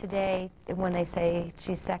apt today when they say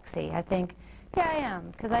she's sexy. I think, yeah, I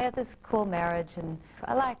am, because I had this cool marriage, and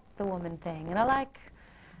I like the woman thing, and I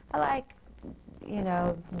like, you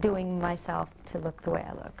know, doing myself to look the way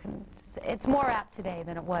I look. And it's more apt today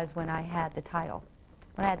than it was when I had the title.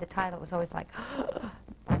 When I had the title, it was always like,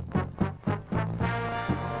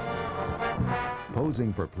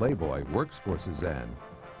 Posing for Playboy works for Suzanne.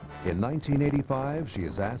 In 1985, she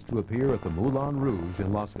is asked to appear at the Moulin Rouge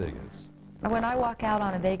in Las Vegas. when I walk out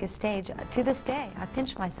on a Vegas stage, to this day, I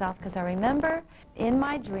pinch myself because I remember in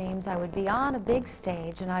my dreams I would be on a big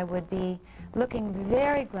stage and I would be looking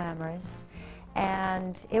very glamorous,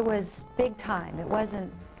 and it was big time. It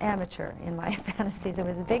wasn't amateur in my fantasies. It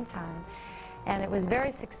was big time. And it was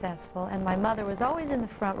very successful, and my mother was always in the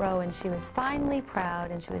front row, and she was finally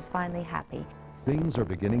proud, and she was finally happy. Things are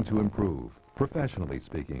beginning to improve, professionally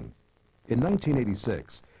speaking. In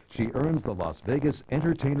 1986, she earns the Las Vegas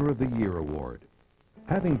Entertainer of the Year award.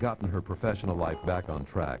 Having gotten her professional life back on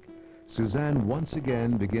track, Suzanne once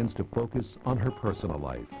again begins to focus on her personal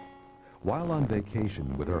life. While on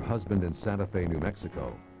vacation with her husband in Santa Fe, New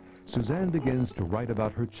Mexico, Suzanne begins to write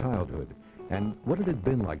about her childhood and what it had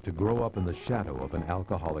been like to grow up in the shadow of an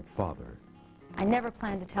alcoholic father. I never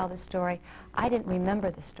planned to tell this story. I didn't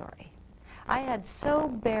remember the story. I had so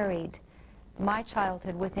buried my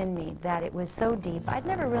childhood within me that it was so deep. I'd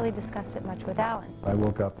never really discussed it much with Alan. I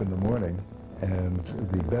woke up in the morning and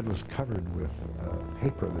the bed was covered with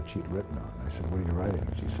paper that she'd written on. I said, "What are you writing?"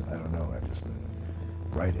 And she said, "I don't know, I've just been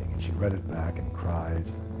writing." And she read it back and cried,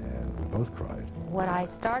 and we both cried. What I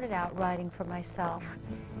started out writing for myself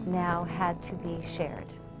now had to be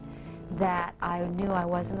shared. That I knew I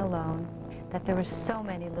wasn't alone, that there were so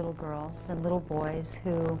many little girls and little boys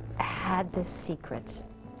who had this secret.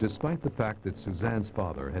 Despite the fact that Suzanne's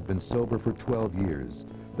father had been sober for 12 years,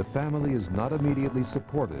 the family is not immediately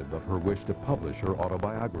supportive of her wish to publish her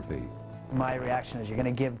autobiography. My reaction is, you're going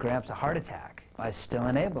to give Gramps a heart attack. I was still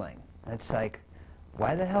enabling. It's like,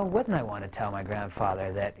 why the hell wouldn't I want to tell my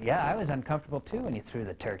grandfather that, yeah, I was uncomfortable too when you threw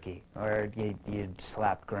the turkey, or you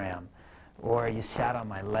slapped Gram, or you sat on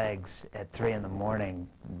my legs at 3 in the morning,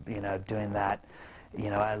 you know, doing that, you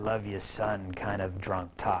know, I love you, son, kind of drunk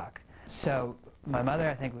talk. So my mother,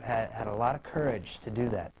 I think, had a lot of courage to do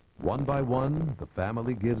that. One by one, the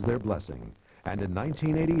family gives their blessing, and in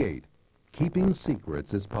 1988, Keeping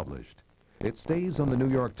Secrets is published. It stays on the New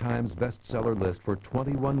York Times bestseller list for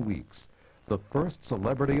 21 weeks, the first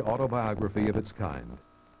celebrity autobiography of its kind.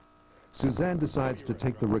 Suzanne decides to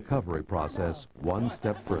take the recovery process one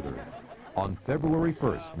step further. On February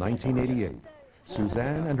 1st, 1988,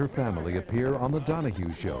 Suzanne and her family appear on The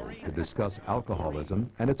Donahue Show to discuss alcoholism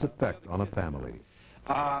and its effect on a family.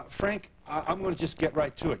 Frank, I'm going to just get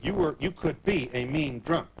right to it. You could be a mean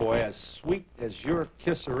drunk, boy. As sweet as your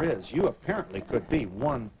kisser is, you apparently could be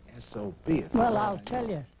one SOB. Well, I'll tell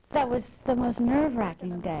you. That was the most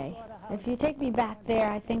nerve-wracking day. If you take me back there,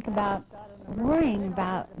 I think about worrying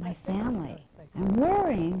about my family and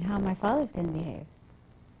worrying how my father's going to behave.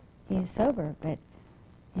 He's sober, but,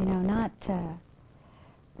 you know, not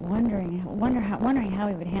wondering how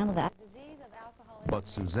he would handle that. But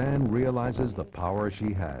Suzanne realizes the power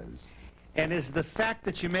she has. And is the fact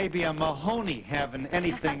that you may be a Mahoney having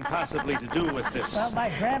anything possibly to do with this? Well, my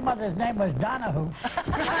grandmother's name was Donahue.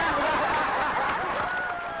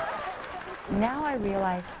 Now I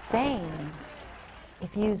realize fame,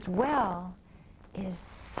 if used well, is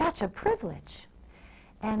such a privilege.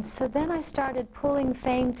 And so then I started pulling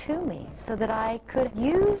fame to me so that I could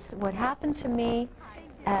use what happened to me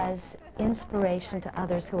as inspiration to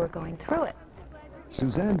others who are going through it.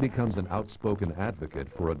 Suzanne becomes an outspoken advocate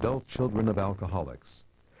for adult children of alcoholics.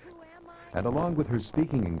 And along with her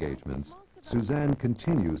speaking engagements, Suzanne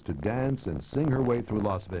continues to dance and sing her way through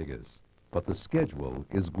Las Vegas. But the schedule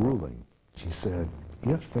is grueling. She said,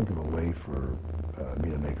 you have to think of a way for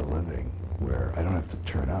me to make a living where I don't have to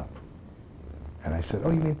turn up. And I said,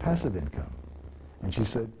 oh, you mean passive income? And she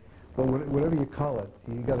said, well, whatever you call it,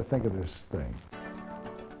 you got to think of this thing.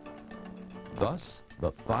 Thus,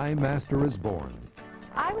 the Thigh Master is born.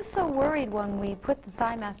 I was so worried when we put the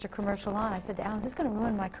Thigh Master commercial on. I said to Alan, is this going to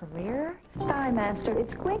ruin my career? Thigh Master,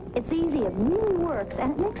 it's quick, it's easy, it really works,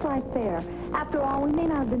 and it makes life fair. After all, we may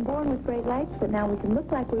not have been born with great legs, but now we can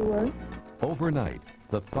look like we were. Overnight,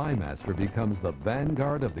 the Thigh Master becomes the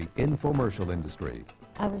vanguard of the infomercial industry.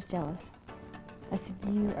 I was jealous. I said,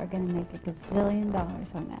 you are going to make $1 gazillion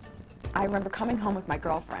on that. I remember coming home with my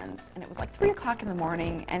girlfriends, and it was like 3 o'clock in the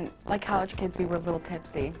morning, and like college kids, we were a little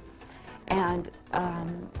tipsy. And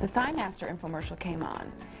the Thigh Master infomercial came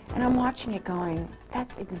on, and I'm watching it going,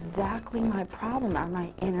 that's exactly my problem, are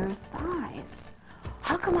my inner thighs.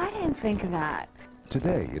 How come I didn't think of that?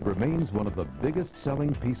 Today, it remains one of the biggest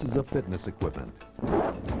selling pieces of fitness equipment.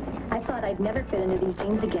 I thought I'd never fit into these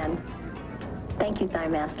jeans again. Thank you, Thigh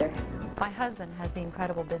Master. My husband has the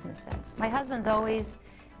incredible business sense. My husband's always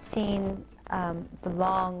seen the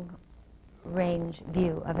long-range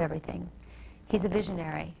view of everything. He's a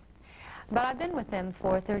visionary. But I've been with him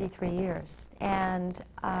for 33 years, and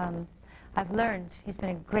I've learned. He's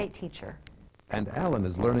been a great teacher. And Alan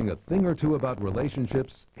is learning a thing or two about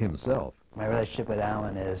relationships himself. My relationship with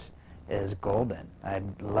Alan is golden. I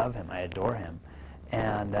love him. I adore him.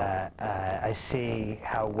 And I see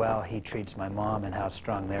how well he treats my mom and how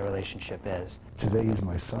strong their relationship is. Today he's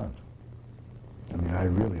my son. I mean, I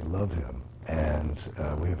really love him. And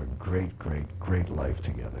we have a great, great, great life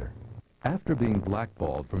together. After being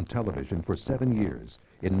blackballed from television for 7 years,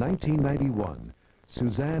 in 1991,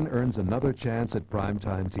 Suzanne earns another chance at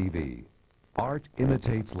primetime TV. Art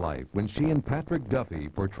imitates life when she and Patrick Duffy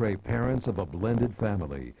portray parents of a blended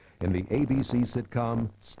family in the ABC sitcom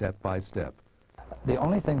Step by Step. The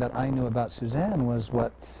only thing that I knew about Suzanne was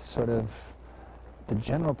what sort of the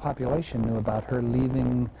general population knew about her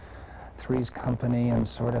leaving Three's Company and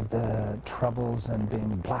sort of the troubles and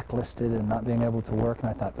being blacklisted and not being able to work. And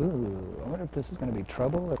I thought, ooh, I wonder if this is going to be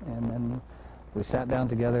trouble. And then we sat down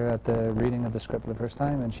together at the reading of the script for the first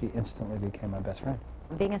time, and she instantly became my best friend.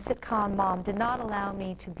 Being a sitcom mom did not allow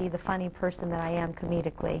me to be the funny person that I am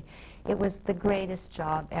comedically. It was the greatest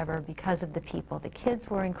job ever because of the people. The kids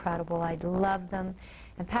were incredible. I loved them.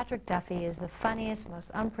 And Patrick Duffy is the funniest,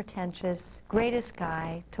 most unpretentious, greatest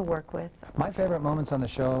guy to work with. My favorite moments on the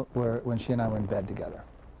show were when she and I were in bed together.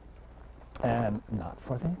 And not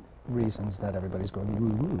for the reasons that everybody's going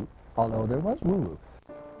woo-woo, although there was woo-woo.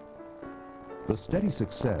 The steady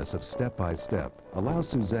success of Step by Step allows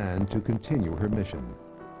Suzanne to continue her mission.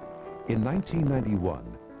 In 1991,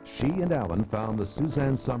 she and Alan found the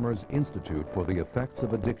Suzanne Somers Institute for the Effects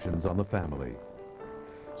of Addictions on the Family.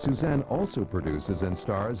 Suzanne also produces and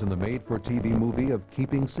stars in the made-for-TV movie of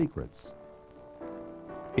Keeping Secrets.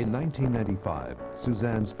 In 1995,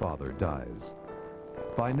 Suzanne's father dies.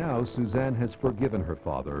 By now, Suzanne has forgiven her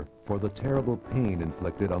father for the terrible pain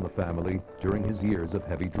inflicted on the family during his years of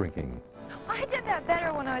heavy drinking. I did that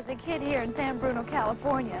better when I was a kid here in San Bruno,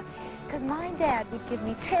 California, because my dad would give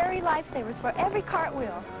me cherry lifesavers for every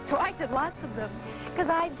cartwheel, so I did lots of them, because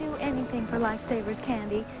I'd do anything for lifesavers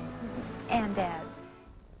candy, and Dad.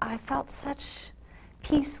 I felt such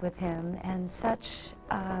peace with him and such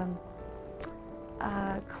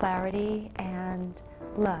clarity and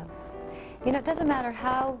love. You know, it doesn't matter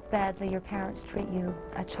how badly your parents treat you,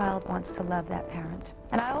 a child wants to love that parent.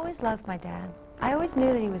 And I always loved my dad. I always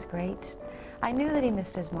knew that he was great. I knew that he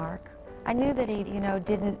missed his mark. I knew that he, you know,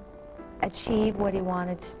 didn't achieve what he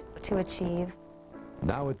wanted to achieve.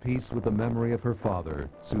 Now at peace with the memory of her father,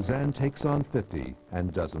 Suzanne takes on 50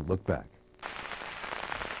 and doesn't look back.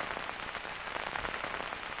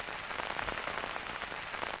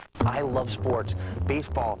 I love sports,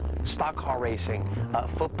 baseball, stock car racing,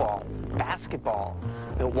 football, basketball.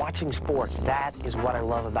 You know, watching sports, that is what I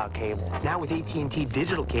love about cable. Now with AT&T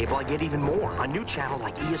digital cable, I get even more. On new channels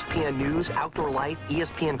like ESPN News, Outdoor Life,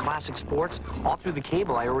 ESPN Classic Sports, all through the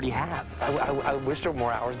cable I already have. I wish there were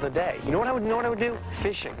more hours of the day. You know what I would do?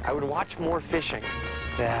 Fishing. I would watch more fishing.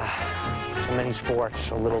 Yeah, so many sports,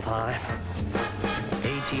 so little time.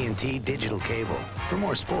 AT&T Digital Cable. For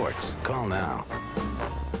more sports, call now.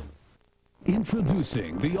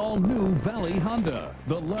 Introducing the all-new Valley Honda,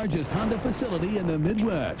 the largest Honda facility in the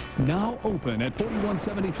Midwest. Now open at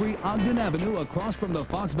 4173 Ogden Avenue across from the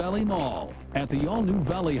Fox Valley Mall. At the all-new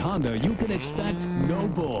Valley Honda, you can expect no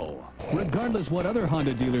bull. Regardless what other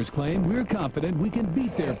Honda dealers claim, we're confident we can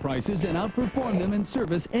beat their prices and outperform them in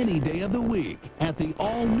service any day of the week. At the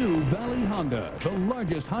all-new Valley Honda, the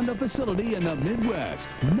largest Honda facility in the Midwest.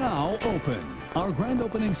 Now open. Our grand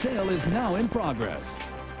opening sale is now in progress.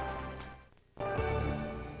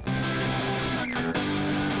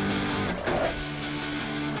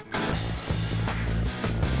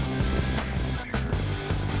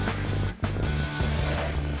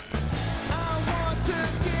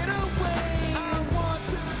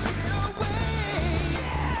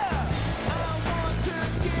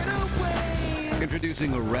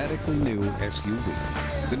 Introducing a radically new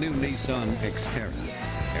SUV, the new Nissan Xterra.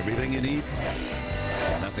 Everything you need,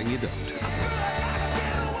 nothing you don't.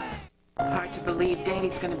 Hard to believe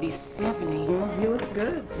Daddy's gonna be 70. Well, he looks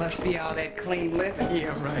good. Must be all that clean living.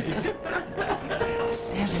 Yeah, right.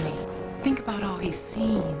 70. Think about all he's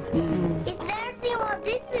seen. He's never seen Walt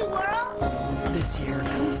Disney World. This year,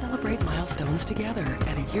 come celebrate milestones together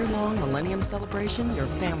at a year-long Millennium Celebration your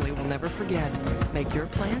family will never forget. Make your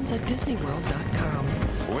plans at DisneyWorld.com.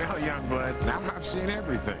 Well, young bud, now I've seen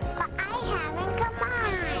everything. But I haven't. Come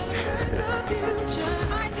on.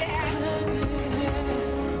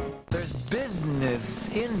 There's business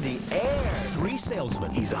in the air. 3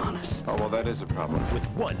 salesmen. He's honest. Oh, well, that is a problem. With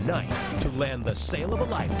one night to land the sale of a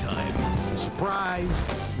lifetime. Surprise!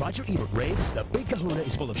 Roger Ebert raves The Big Kahuna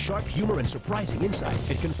is full of sharp humor and surprising insight.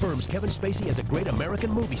 It confirms Kevin Spacey as a great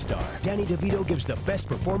American movie star. Danny DeVito gives the best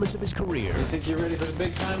performance of his career. You think you're ready for the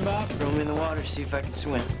big time, Bob? Throw me in the water, see if I can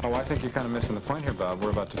swim. Oh, I think you're kind of missing the point here, Bob. We're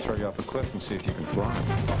about to throw you off a cliff and see if you can fly.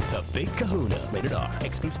 The Big Kahuna, rated R.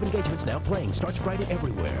 Exclusive engagements now playing. Starts Friday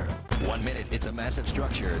everywhere. 1 minute, it's a massive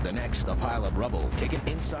structure. The next, a pile of rubble. Take an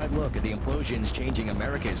inside look at the implosions changing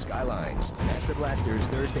America's skylines. Master Blasters,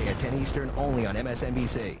 Thursday at 10 Eastern, only on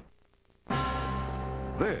MSNBC.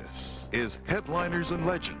 This is Headliners and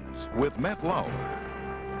Legends with Matt Lauer.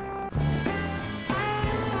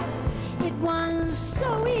 It was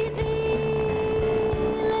so easy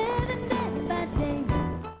living day by day.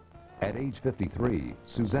 At age 53,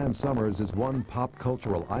 Suzanne Summers is one pop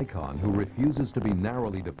cultural icon who refuses to be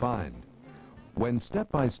narrowly defined. When Step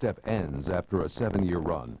by Step ends after a 7-year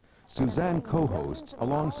run, Suzanne co-hosts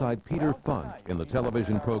alongside Peter Funt in the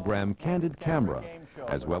television program Candid Camera,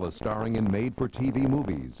 as well as starring in made-for-TV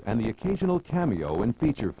movies and the occasional cameo in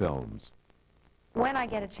feature films. When I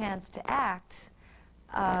get a chance to act,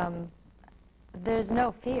 there's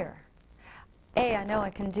no fear. I know I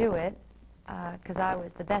can do it, because I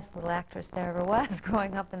was the best little actress there ever was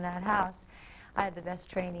growing up in that house. I had the best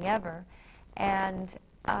training ever. And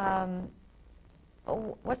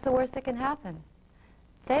what's the worst that can happen?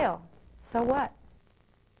 Fail. So what?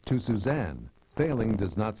 To Suzanne, failing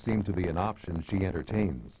does not seem to be an option she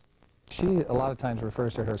entertains. She a lot of times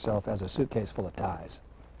refers to herself as a suitcase full of ties.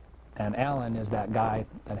 And Alan is that guy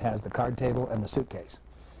that has the card table and the suitcase.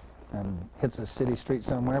 And hits a city street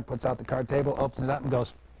somewhere, puts out the card table, opens it up and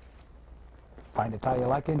goes, find a tie you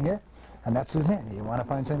like in here? And that's Suzanne. You want to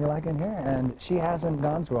find something you like in here? And she hasn't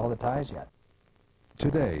gone through all the ties yet.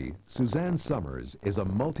 Today, Suzanne Summers is a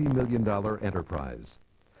multi-million-dollar enterprise.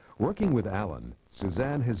 Working with Alan,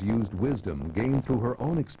 Suzanne has used wisdom gained through her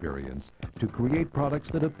own experience to create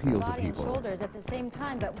products that appeal to Body and people. shoulders at the same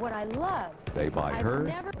time, but what I love, They buy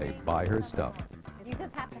her, they buy her stuff. you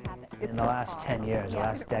just have to have it. In the last 10 years, the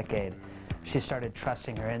last decade, she started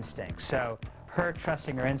trusting her instincts. So her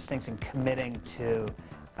trusting her instincts and committing to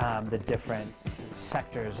the different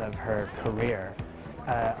sectors of her career,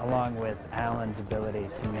 along with Alan's ability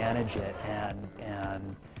to manage it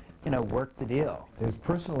and you know, work the deal. It's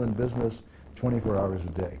personal and business 24 hours a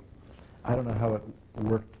day. I don't know how it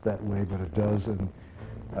worked that way, but it does, and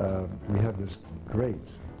we have this great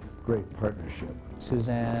partnership.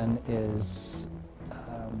 Suzanne is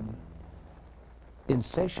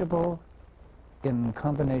insatiable in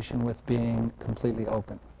combination with being completely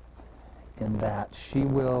open, in that she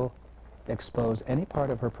will expose any part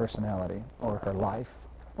of her personality or her life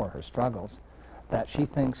or her struggles that she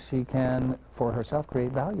thinks she can, for herself,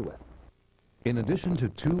 create value with. In addition to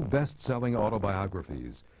 2 best-selling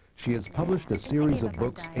autobiographies, she has published a series of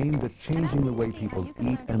books aimed at changing the way people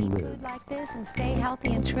eat and live, Like this and stay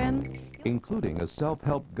healthy and trim. including a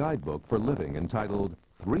self-help guidebook for living entitled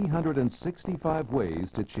 365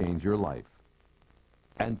 Ways to Change Your Life.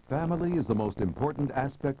 And family is the most important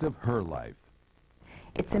aspect of her life.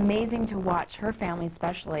 it's amazing to watch her family,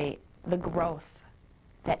 especially the growth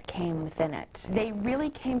that came within it. They really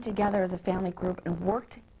came together as a family group and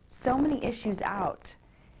worked so many issues out.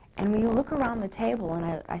 And when you look around the table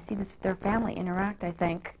and I see their family interact, I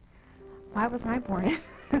think, why wasn't I born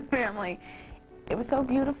in a family? It was so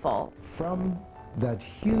beautiful. From that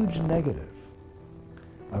huge negative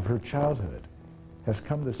of her childhood has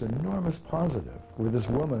come this enormous positive where this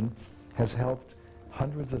woman has helped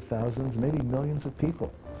hundreds of thousands, maybe millions of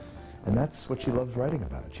people. And that's what she loves writing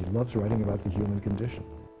about. She loves writing about the human condition.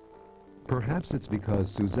 Perhaps it's because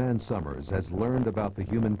Suzanne Somers has learned about the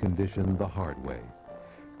human condition the hard way.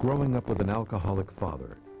 Growing up with an alcoholic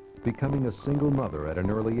father, becoming a single mother at an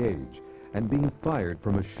early age, and being fired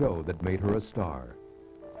from a show that made her a star.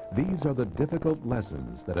 These are the difficult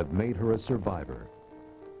lessons that have made her a survivor.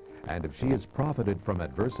 And if she has profited from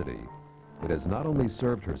adversity, it has not only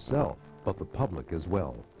served herself, but the public as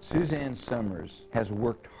well. Suzanne Somers has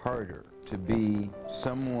worked harder to be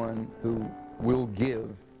someone who will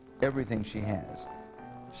give everything she has.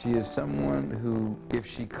 She is someone who, if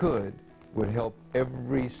she could, would help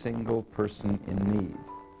every single person in need.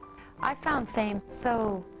 I found fame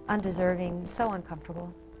so undeserving, so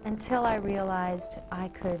uncomfortable, until I realized I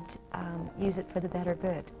could use it for the better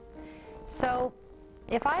good. So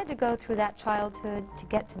if I had to go through that childhood to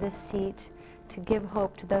get to this seat, to give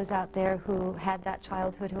hope to those out there who had that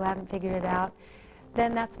childhood, who haven't figured it out,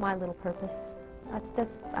 then that's my little purpose. That's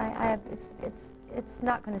just, it's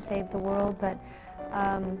not going to save the world, but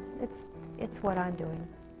it's what I'm doing.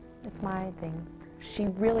 It's my thing. She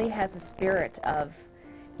really has a spirit of,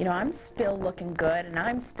 you know, I'm still looking good and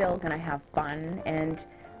I'm still going to have fun, and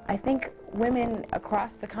I think women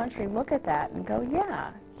across the country look at that and go,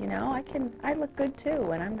 yeah, you know, I look good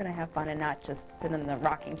too, and I'm going to have fun and not just sit in the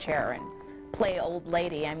rocking chair and play old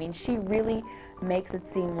lady. I mean, she really makes it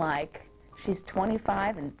seem like she's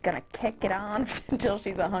 25 and going to kick it on until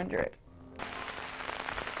she's 100.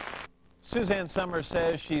 Suzanne Somers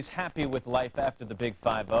says she's happy with life after the Big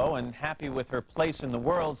 5-0 and happy with her place in the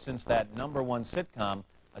world since that #1 sitcom,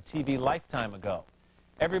 a TV lifetime ago.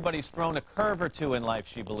 Everybody's thrown a curve or two in life,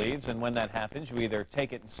 she believes, and when that happens, you either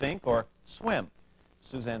take it and sink or swim.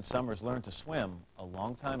 Suzanne Somers learned to swim a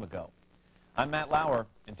long time ago. I'm Matt Lauer.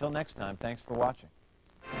 Until next time, thanks for watching.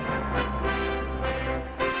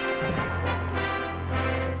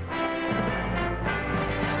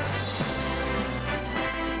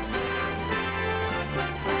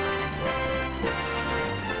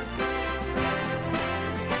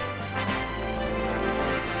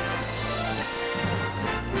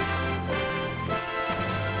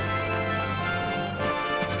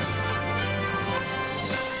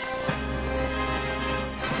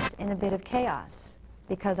 In a bit of chaos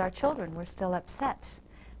because our children were still upset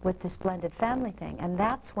with this blended family thing. And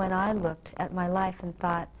that's when I looked at my life and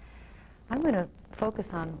thought, I'm going to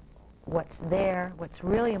focus on what's there, what's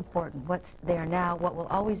really important, what's there now, what will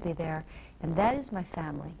always be there, and that is my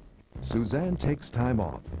family. Suzanne takes time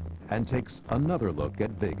off and takes another look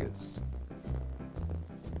at Vegas.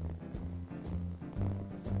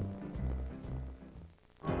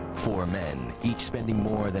 Four men, each spending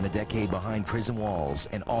more than a decade behind prison walls,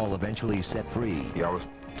 and all eventually set free. Yeah, I was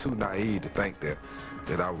too naive to think that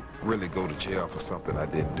I would really go to jail for something I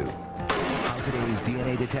didn't do. How today's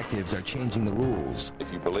DNA detectives are changing the rules.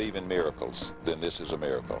 If you believe in miracles, then this is a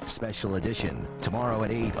miracle. Special edition, tomorrow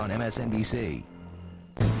at 8 on MSNBC.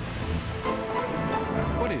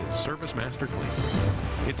 What is Service Master Clean?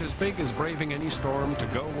 It's as big as braving any storm to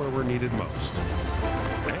go where we're needed most,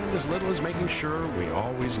 and as little as making sure we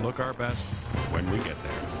always look our best when we get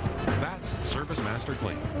there. That's Service Master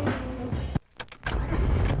Clean.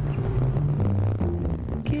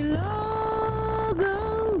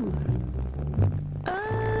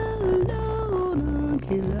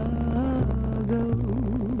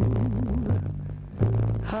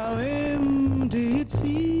 How empty it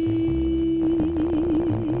seems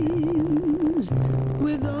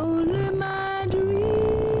with only my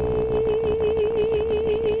dreams.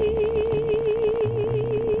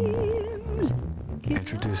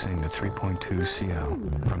 Introducing the 3.2 CO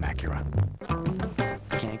from Acura.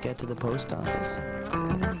 Can't get to the post office.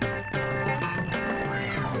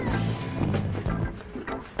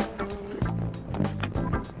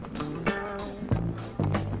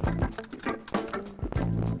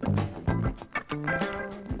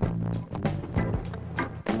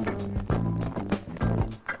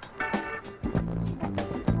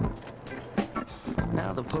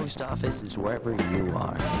 Now the post office is wherever you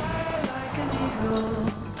are. Oh,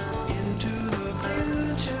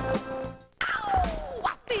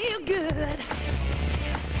 I feel good,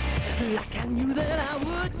 like I knew that I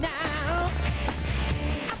would now.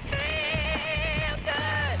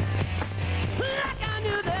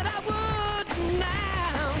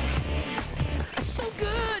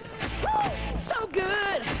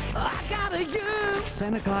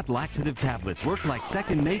 Senecot laxative tablets work like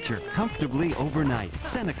second nature comfortably overnight.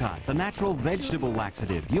 Senecot, the natural vegetable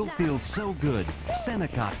laxative. You'll feel so good.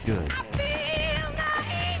 Senecot good.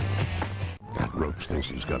 That roach thinks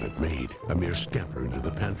he's got it made. A mere scamper into the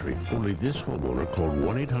pantry. Only this homeowner called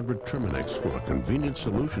 1-800-Terminex for a convenient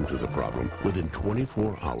solution to the problem within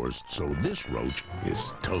 24 hours, so this roach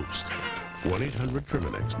is toast.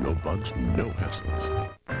 1-800-Terminex. No bugs, no hassles.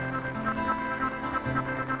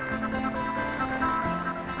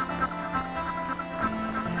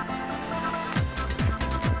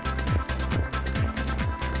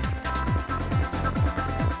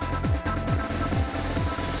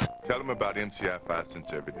 Tell them about MCI 5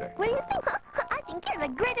 cents every day. What do you think, huh? I think you're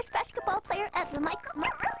the greatest basketball player ever, Mike.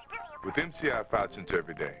 With MCI 5 cents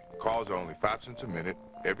every day, calls are only 5 cents a minute,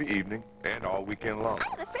 every evening, and all weekend long. I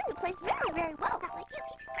have a friend who plays very, very well. Not like you.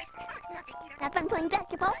 Have fun playing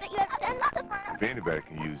basketball, but you have done lots of fun. If anybody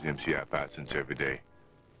can use MCI 5 cents every day,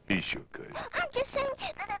 he sure could. I'm just saying.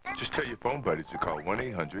 Just tell your phone buddies to call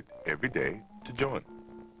 1-800 every day to join.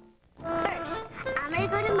 First, I'm gonna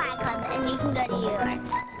go to my club and you can go to yours.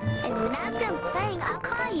 And when I'm done playing, I'll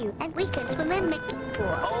call you and we can swim in Mickey's pool.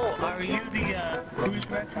 Oh, are you the cruise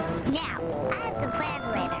director? Now, I have some plans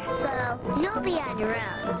later, so you'll be on your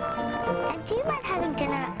own. And do you mind having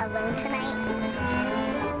dinner alone tonight?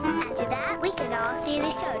 After that, we can all see the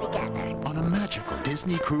show together. On a magical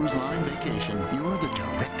Disney Cruise Line vacation, you're the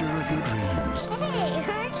director of your dreams. Hey,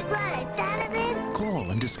 aren't you glad I thought of this? Call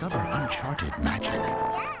and discover uncharted magic.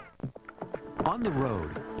 Yeah. On the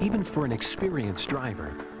road, even for an experienced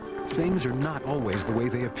driver, things are not always the way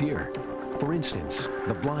they appear. For instance,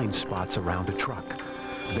 the blind spots around a truck.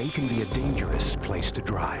 They can be a dangerous place to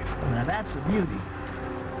drive. Now that's a beauty.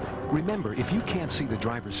 Remember, if you can't see the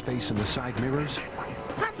driver's face in the side mirrors,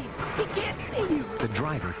 Honey, he can't see you. the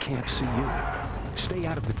driver can't see you. Stay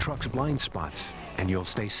out of the truck's blind spots, and you'll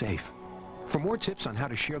stay safe. For more tips on how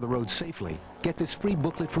to share the road safely, get this free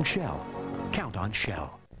booklet from Shell. Count on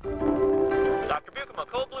Shell. Dr. Buchema,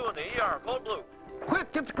 cold blue in the ER, cold blue.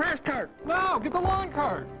 Quick, get the crash cart. No, get the lawn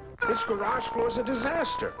cart. This garage floor is a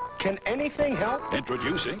disaster. Can anything help?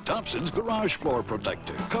 Introducing Thompson's Garage Floor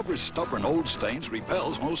Protector. Covers stubborn old stains,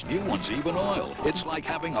 repels most new ones, even oil. It's like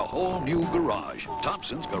having a whole new garage.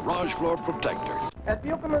 Thompson's Garage Floor Protector. At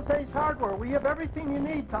Dickinson Ace Hardware, we have everything you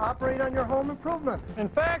need to operate on your home improvement. In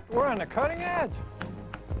fact, we're on the cutting edge.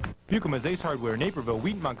 Buchema's Ace Hardware, Naperville,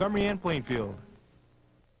 Wheaton, Montgomery, and Plainfield.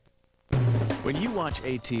 When you watch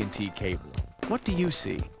AT&T Cable, what do you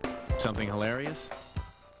see? Something hilarious?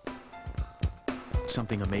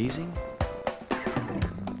 Something amazing?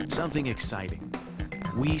 Something exciting?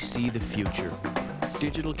 We see the future.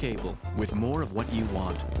 Digital cable with more of what you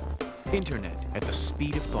want. Internet at the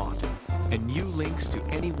speed of thought. And new links to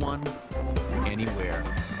anyone, anywhere.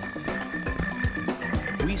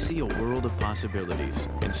 We see a world of possibilities,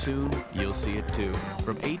 and soon you'll see it too.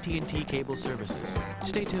 From AT&T Cable Services.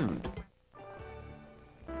 Stay tuned.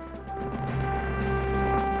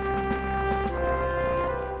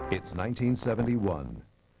 It's 1971.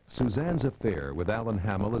 Suzanne's affair with Alan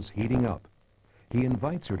Hamill is heating up. He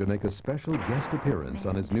invites her to make a special guest appearance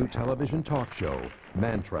on his new television talk show,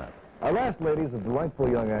 Man Trap. Our last lady is a delightful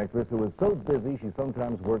young actress who is so busy she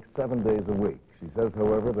sometimes works 7 days a week. She says,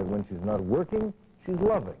 however, that when she's not working, she's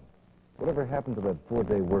loving. Whatever happened to that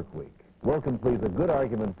 4-day work week? Welcome, please, a good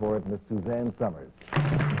argument for it, Miss Suzanne Summers.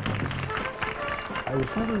 I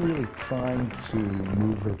was never really trying to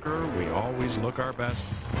move her. We always look our best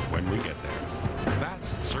when we get there.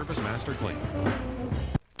 That's Service Master Clean.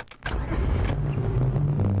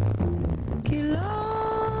 Kilogo,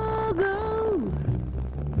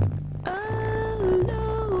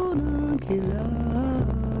 alone,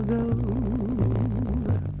 Kilogo.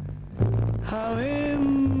 How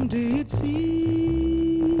empty it seems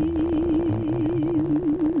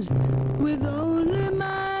with only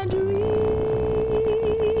my dreams.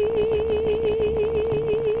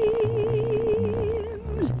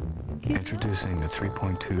 Introducing the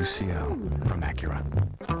 3.2 CO from Acura.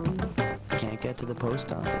 Can't get to the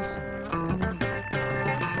post office.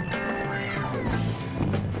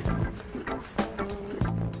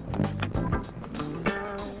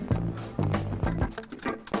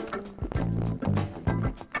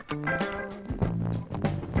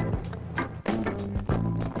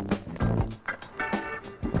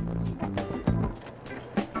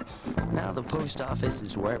 Now the post office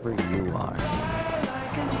is wherever you are.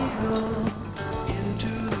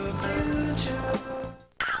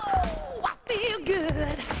 I feel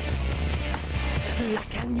good,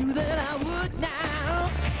 like I knew that I would now.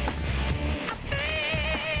 I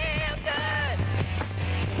feel good,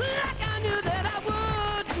 like I knew that I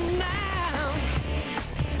would now.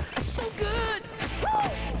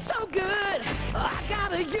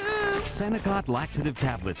 Senecot laxative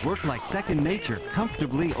tablets work like second nature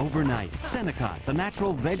comfortably overnight. Senecot, the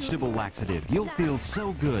natural vegetable laxative. You'll feel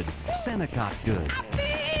so good. Senecot good.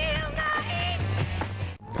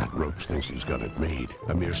 That roach thinks he's got it made.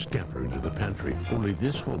 A mere scamper into the pantry. Only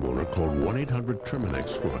this homeowner called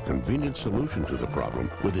 1-800-Terminex for a convenient solution to the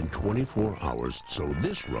problem within 24 hours, so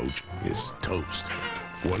this roach is toast.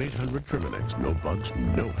 1-800-Terminex. No bugs,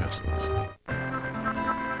 no hassles.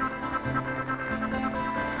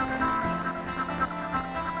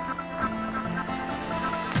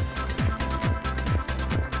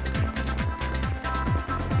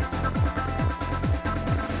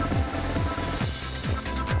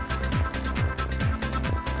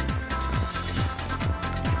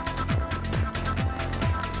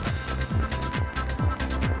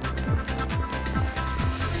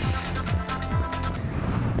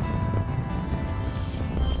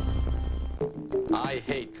 I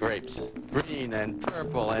hate grapes. Green and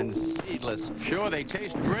purple and seedless. Sure, they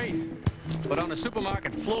taste great. But on a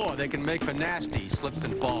supermarket floor, they can make for nasty slips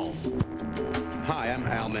and falls. Hi, I'm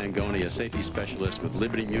Al Mangoni, a safety specialist with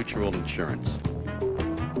Liberty Mutual Insurance.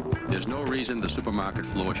 There's no reason the supermarket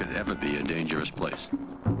floor should ever be a dangerous place.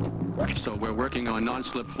 So we're working on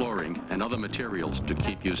non-slip flooring and other materials to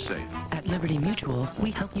keep you safe. At Liberty Mutual,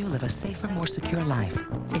 we help you live a safer, more secure life.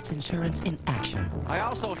 It's insurance in action. I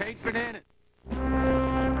also hate bananas.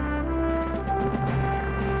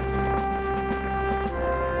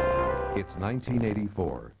 It's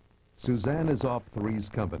 1984. Suzanne is off Three's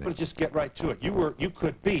company. Let's just get right to it. You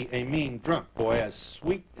could be a mean drunk, boy. As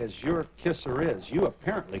sweet as your kisser is, you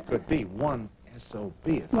apparently could be one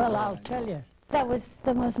SOB. Well, I'll tell you. That was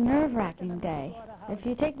the most nerve-wracking day. If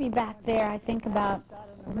you take me back there, I think about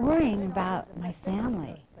worrying about my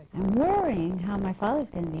family and worrying how my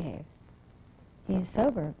father's going to behave. He's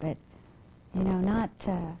sober, but, you know, not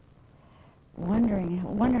wondering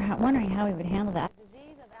how he would handle that.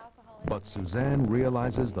 But Suzanne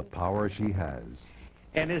realizes the power she has.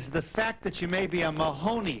 And is the fact that you may be a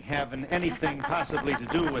Mahoney having anything possibly to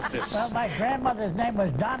do with this? Well, my grandmother's name was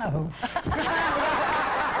Donahue.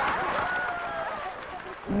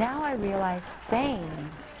 Now I realize fame,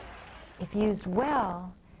 if used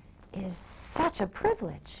well, is such a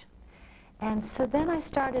privilege. And so then I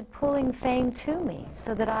started pulling fame to me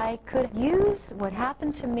so that I could use what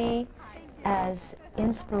happened to me as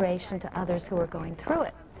inspiration to others who are going through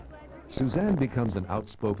it. Suzanne becomes an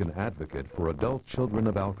outspoken advocate for adult children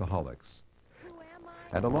of alcoholics.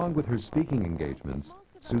 And along with her speaking engagements,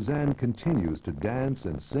 Suzanne continues to dance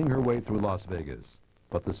and sing her way through Las Vegas.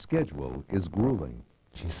 But the schedule is grueling.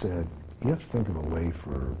 She said, you have to think of a way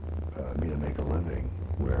for me to make a living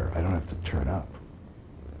where I don't have to turn up.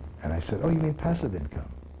 And I said, oh, you mean passive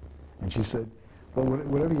income? And she said, well,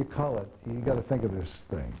 whatever you call it, you got to think of this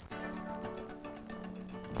thing.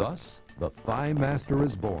 Thus, the Thigh Master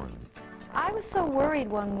is born. I was so worried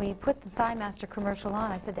when we put the Thigh Master commercial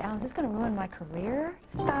on. I said to Alan, is this going to ruin my career?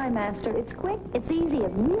 Thigh Master, it's quick, it's easy,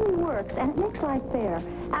 it really works, and it makes life fair.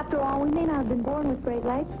 After all, we may not have been born with great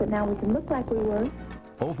legs, but now we can look like we were.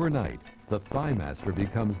 Overnight, the Thigh Master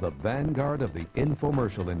becomes the vanguard of the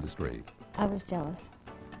infomercial industry. I was jealous.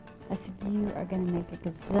 I said, you are going to make $1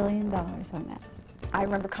 gazillion on that. I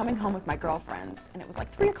remember coming home with my girlfriends, and it was like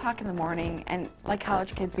 3 o'clock in the morning, and like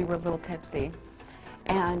college kids, we were a little tipsy.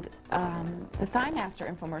 And the Thigh Master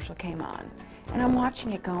infomercial came on, and I'm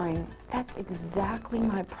watching it going, that's exactly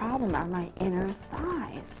my problem, are my inner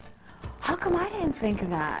thighs. How come I didn't think of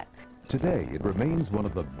that? Today, it remains one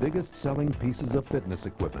of the biggest selling pieces of fitness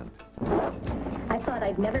equipment. I thought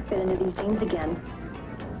I'd never fit into these jeans again.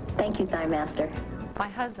 Thank you, Thigh Master. My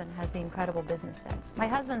husband has the incredible business sense. My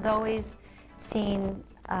husband's always seen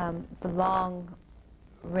the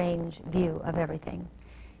long-range view of everything.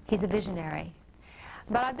 He's a visionary.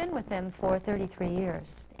 But I've been with him for 33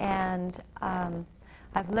 years, and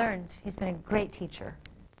I've learned. He's been a great teacher.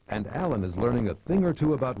 And Alan is learning a thing or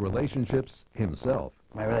two about relationships himself.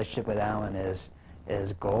 My relationship with Alan is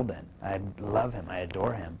golden. I love him. I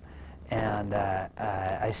adore him. And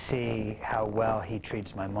I see how well he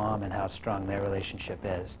treats my mom and how strong their relationship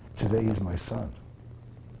is. Today he's my son.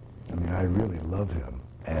 I mean, I really love him,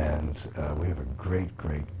 and we have a great,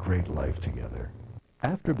 great, great life together.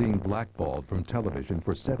 After being blackballed from television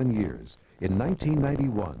for 7 years, in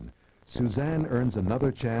 1991, Suzanne earns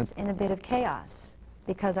another chance in a bit of chaos,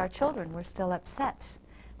 because our children were still upset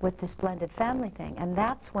with this blended family thing. And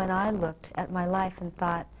that's when I looked at my life and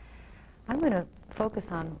thought, I'm going to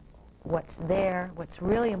focus on what's there, what's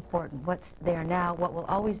really important, what's there now, what will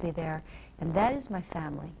always be there, and that is my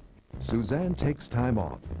family. Suzanne takes time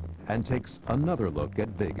off and takes another look at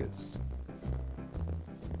Vegas.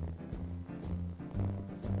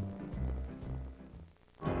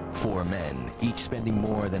 4 men, each spending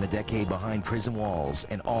more than a decade behind prison walls,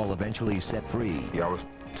 and all eventually set free. Yeah, I was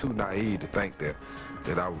too naive to think that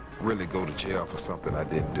I would really go to jail for something I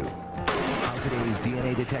didn't do. How today's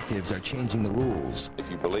DNA detectives are changing the rules.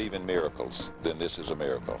 If you believe in miracles, then this is a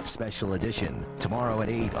miracle. Special edition, tomorrow at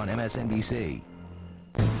 8 on MSNBC.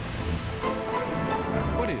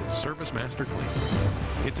 What is Service Master Clean?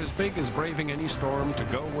 It's as big as braving any storm to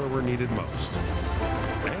go where we're needed most.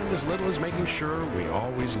 And as little as making sure we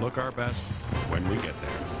always look our best when we get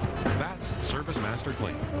there. That's Service Master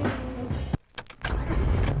Clean.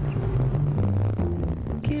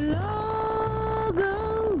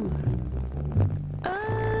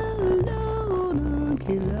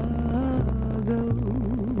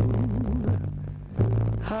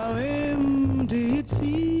 How empty it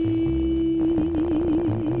seems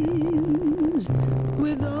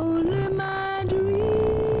with only my dreams.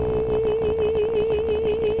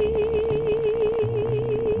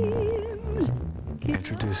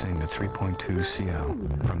 Introducing the 3.2 CO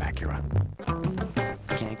from Acura.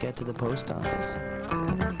 Can't get to the post office.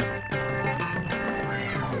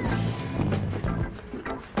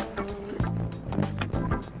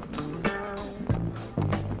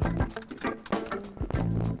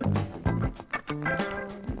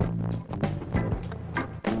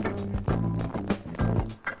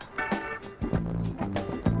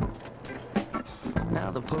 Now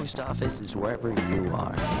the post office is wherever you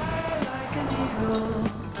are. Oh,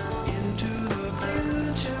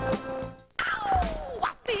 I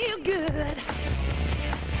feel good,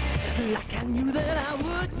 like I knew that I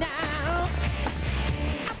would now.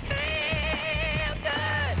 I feel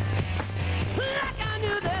good, like I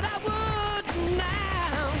knew that I would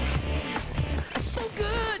now. So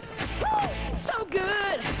good, woo, so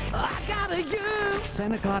good, I gotta use.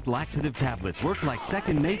 Senecot laxative tablets work like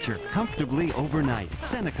second nature, comfortably overnight.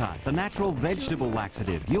 Senecot, the natural vegetable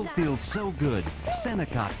laxative. You'll feel so good.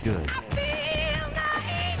 Senecot good.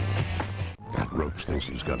 That roach thinks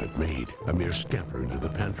he's got it made. A mere scamper into the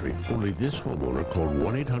pantry. Only this homeowner called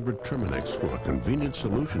 1-800-Terminex for a convenient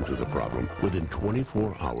solution to the problem within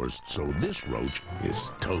 24 hours, so this roach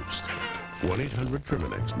is toast.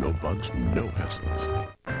 1-800-Terminex. No bugs, no hassles.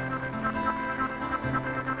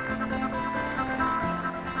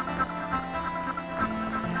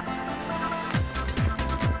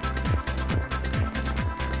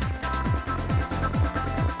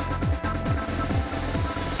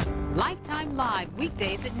 Lifetime Live,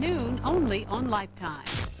 weekdays at noon, only on Lifetime.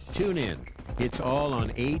 Tune in. It's all on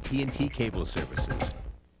AT&T Cable Services.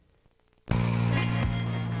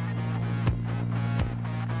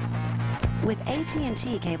 With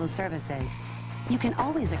AT&T Cable Services, you can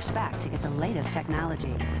always expect to get the latest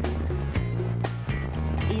technology.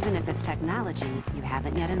 Even if it's technology you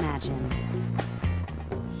haven't yet imagined.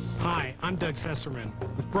 Hi, I'm Doug Sesserman.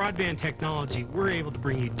 With broadband technology, we're able to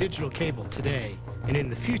bring you digital cable today, and in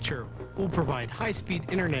the future, we'll provide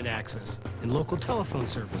high-speed internet access and local telephone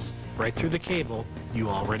service right through the cable you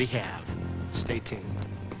already have. Stay tuned.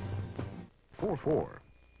 4-4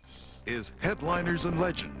 is Headliners and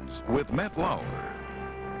Legends with Matt Lauer.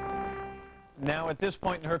 Now, at this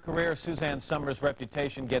point in her career, Suzanne Summers'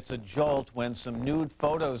 reputation gets a jolt when some nude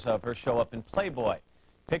photos of her show up in Playboy.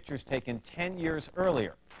 Pictures taken 10 years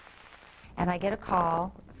earlier. And I get a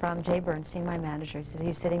call from Jay Bernstein, my manager. He said, "Are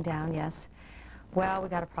you sitting down?" "Yes." "Well, we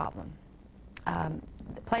got a problem.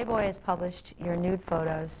 Playboy has published your nude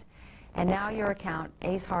photos, and now your account,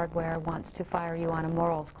 Ace Hardware, wants to fire you on a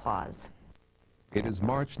morals clause." It is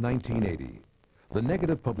March 1980. The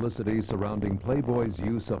negative publicity surrounding Playboy's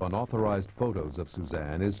use of unauthorized photos of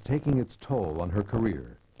Suzanne is taking its toll on her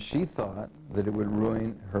career. She thought that it would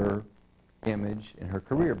ruin her image in her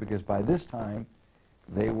career because by this time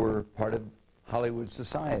they were part of Hollywood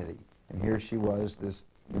society. And here she was, this,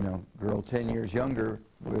 girl 10 years younger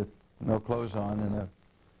with no clothes on and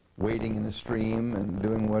wading in the stream and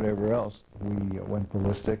doing whatever else. We went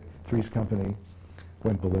ballistic. Three's Company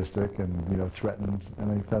went ballistic and, threatened.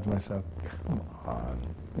 And I thought to myself, come on.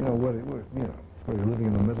 We're living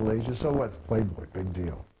in the Middle Ages, so what's Playboy? Big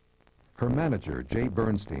deal. Her manager, Jay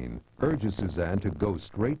Bernstein, urges Suzanne to go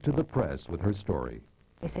straight to the press with her story.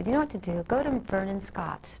 He said, "You know what to do? Go to Vernon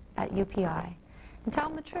Scott at UPI and tell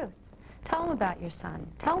him the truth. Tell him about your son.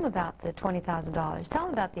 Tell him about the $20,000. Tell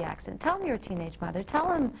him about the accident. Tell him you're a teenage mother.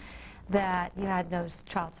 Tell him that you had no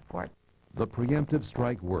child support." The preemptive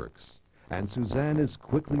strike works, and Suzanne is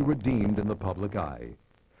quickly redeemed in the public eye.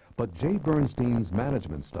 But Jay Bernstein's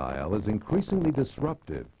management style is increasingly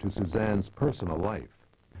disruptive to Suzanne's personal life.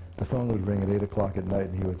 The phone would ring at 8 o'clock at night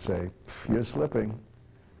and he would say, "You're slipping.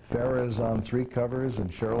 Farrah's on 3 covers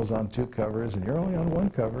and Cheryl's on 2 covers and you're only on 1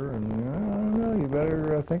 cover and I don't know, you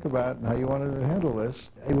better think about how you want to handle this.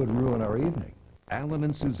 It would ruin our evening. Alan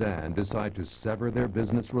and Suzanne decide to sever their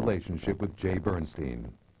business relationship with Jay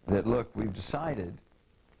Bernstein. That, look, we've decided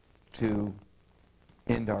to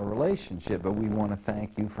end our relationship, but we want to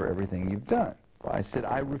thank you for everything you've done. Well, I said,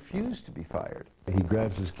 I refuse to be fired. He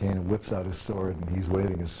grabs his cane and whips out his sword, and he's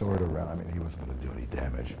waving his sword around. I mean, he wasn't going to do any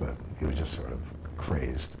damage, but he was just sort of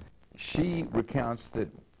crazed. She recounts that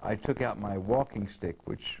I took out my walking stick,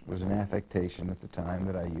 which was an affectation at the time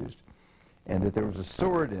that I used, and that there was a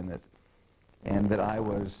sword in it, and that I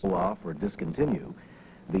was... Off or discontinue.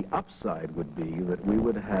 The upside would be that we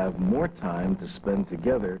would have more time to spend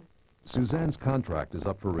together. Suzanne's contract is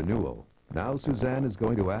up for renewal. Now Suzanne is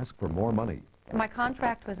going to ask for more money. My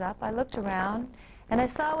contract was up. I looked around and I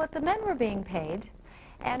saw what the men were being paid,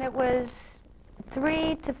 and it was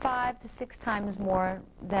 3 to 5 to 6 times more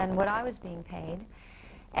than what I was being paid,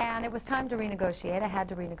 and it was time to renegotiate. I had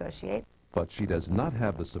to renegotiate. But she does not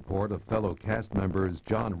have the support of fellow cast members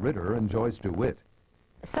John Ritter and Joyce DeWitt.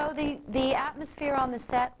 So the atmosphere on the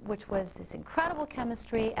set, which was this incredible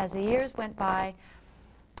chemistry, as the years went by,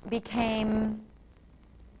 became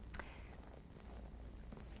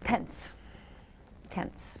tense.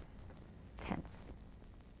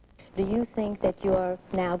 Do you think that you're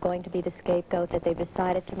now going to be the scapegoat, that they've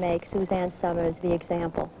decided to make Suzanne Summers the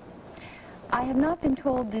example? I have not been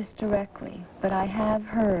told this directly, but I have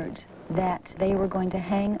heard that they were going to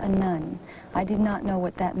hang a nun. I did not know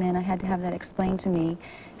what that meant. I had to have that explained to me,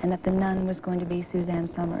 and that the nun was going to be Suzanne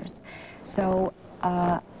Summers. So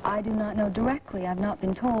I do not know directly. I've not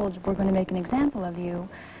been told we're going to make an example of you,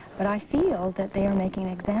 but I feel that they are making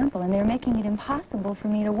an example, and they're making it impossible for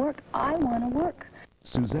me to work. I want to work.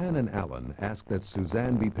 Suzanne and Alan ask that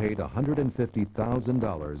Suzanne be paid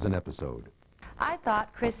 $150,000 an episode. I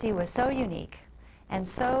thought Chrissy was so unique and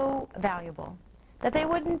so valuable that they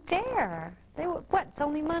wouldn't dare. It's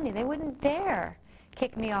only money. They wouldn't dare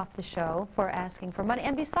kick me off the show for asking for money.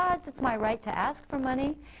 And besides, it's my right to ask for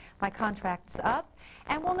money. My contract's up,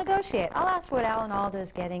 and we'll negotiate. I'll ask what Alan Alda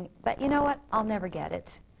is getting, but you know what? I'll never get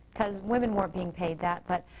it, because women weren't being paid that.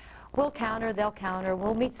 But we'll counter, they'll counter.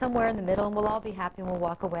 We'll meet somewhere in the middle, and we'll all be happy, and we'll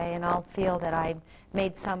walk away, and I'll feel that I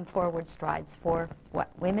made some forward strides for what?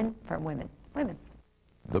 Women? For women. Women.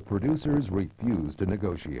 The producers refuse to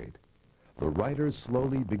negotiate. The writers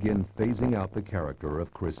slowly begin phasing out the character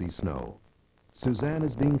of Chrissy Snow. Suzanne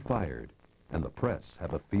is being fired, and the press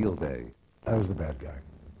have a field day. I was the bad guy,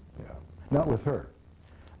 yeah. Not with her.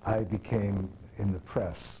 I became, in the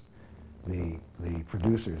press, the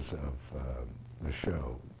producers of the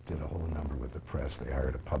show did a whole number with the press. They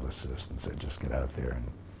hired a publicist and said, just get out there and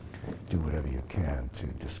do whatever you can to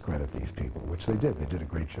discredit these people, which they did. They did a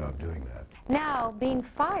great job doing that. Now, being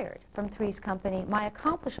fired from Three's Company, my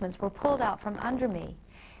accomplishments were pulled out from under me.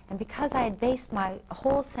 And because I had based my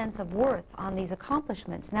whole sense of worth on these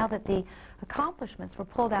accomplishments, now that the accomplishments were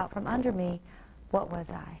pulled out from under me, what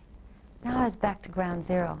was I? Now I was back to ground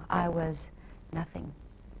zero. I was nothing.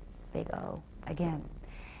 Big O again.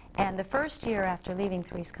 And the first year after leaving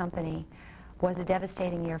Three's Company was a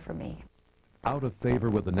devastating year for me. Out of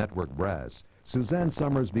favor with the network brass, Suzanne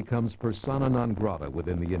Summers becomes persona non grata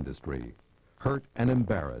within the industry. Hurt and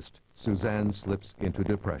embarrassed, Suzanne slips into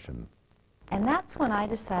depression. And that's when I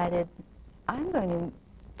decided I'm going to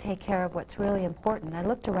take care of what's really important. I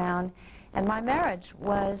looked around, and my marriage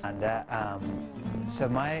was... And so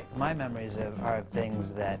my memories are of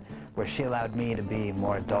things where she allowed me to be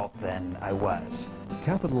more adult than I was.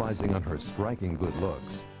 Capitalizing on her striking good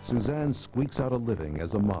looks, Suzanne squeaks out a living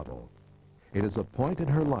as a model. It is a point in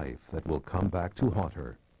her life that will come back to haunt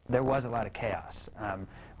her. There was a lot of chaos.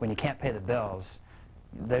 When you can't pay the bills,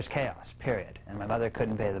 there's chaos, period. And my mother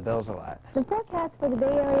couldn't pay the bills a lot. The forecast for the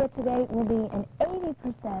Bay Area today will be an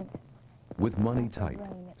 80%. With money tight,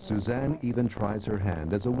 Suzanne even tries her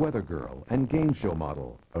hand as a weather girl and game show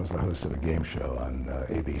model. I was the host of a game show on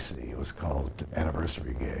ABC. It was called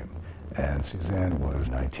Anniversary Game. And Suzanne was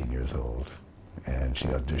 19 years old, and she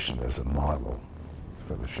auditioned as a model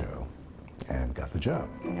for the show and got the job.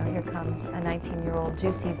 You know, here comes a 19-year-old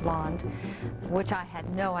juicy blonde, which I had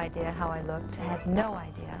no idea how I looked. I had no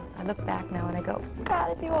idea. I look back now and I go,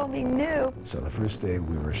 God, if you only knew. So the first day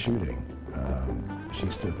we were shooting, she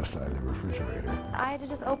stood beside the refrigerator. I had to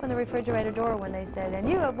just open the refrigerator door when they said, and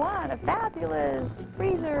you have won a fabulous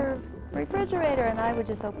freezer refrigerator, and I would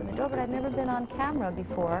just open the door, but I'd never been on camera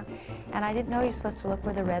before, and I didn't know you're supposed to look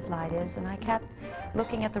where the red light is, and I kept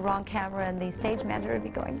looking at the wrong camera, and the stage manager would be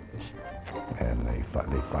going... And they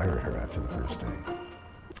fired her after the first day.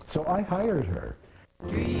 So I hired her.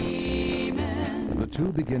 The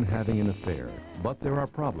two begin having an affair, but there are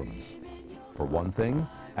problems. For one thing,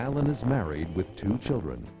 Alan is married with 2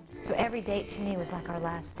 children. So every date to me was like our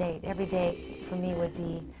last date. Every date for me would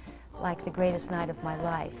be like the greatest night of my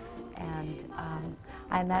life. And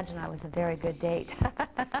I imagine I was a very good date.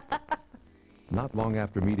 Not long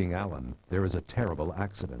after meeting Alan, there is a terrible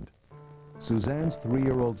accident. Suzanne's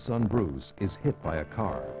 3-year-old son, Bruce, is hit by a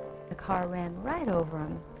car. The car ran right over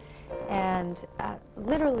him and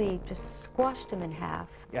literally just squashed him in half.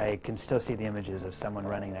 I can still see the images of someone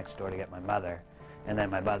running next door to get my mother, and then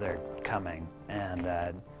my mother coming, and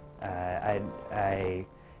I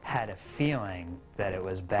had a feeling that it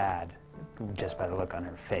was bad, just by the look on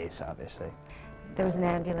her face, obviously. There was an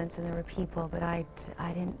ambulance and there were people, but I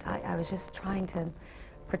was just trying to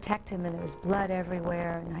protect him, and there was blood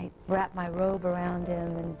everywhere, and I wrapped my robe around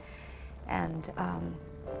him,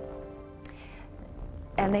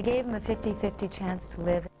 and they gave him a 50-50 chance to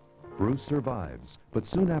live. Bruce survives, but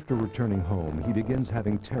soon after returning home, he begins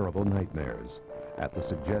having terrible nightmares. At the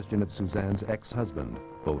suggestion of Suzanne's ex-husband,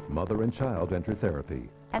 both mother and child enter therapy.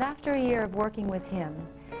 And after a year of working with him,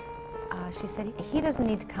 she said, he doesn't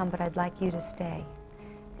need to come, but I'd like you to stay.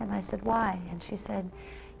 And I said, why? And she said,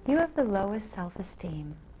 you have the lowest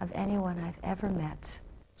self-esteem of anyone I've ever met.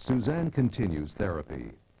 Suzanne continues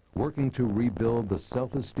therapy, working to rebuild the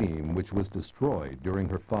self-esteem which was destroyed during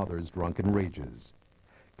her father's drunken rages.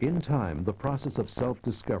 In time, the process of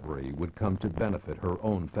self-discovery would come to benefit her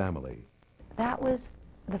own family. That was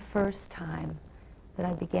the first time that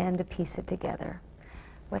I began to piece it together.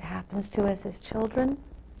 What happens to us as children?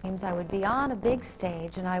 Means I would be on a big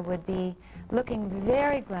stage and I would be looking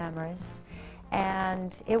very glamorous,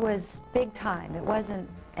 and it was big time. It wasn't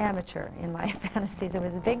amateur in my fantasies, it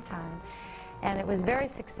was big time. And it was very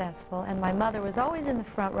successful, and my mother was always in the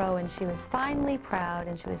front row, and she was finally proud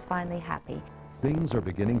and she was finally happy. Things are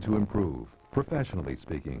beginning to improve, professionally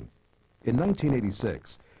speaking. In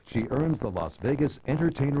 1986, she earns the Las Vegas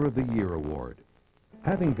Entertainer of the Year award.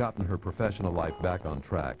 Having gotten her professional life back on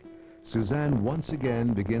track, Suzanne once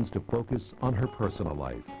again begins to focus on her personal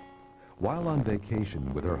life. While on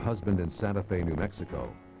vacation with her husband in Santa Fe, New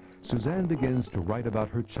Mexico, Suzanne begins to write about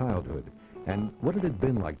her childhood and what it had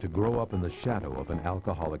been like to grow up in the shadow of an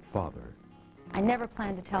alcoholic father. I never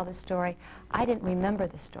planned to tell the story. I didn't remember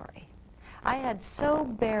the story. I had so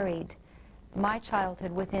buried my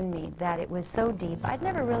childhood within me that it was so deep. I'd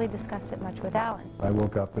never really discussed it much with Alan. I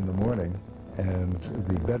woke up in the morning and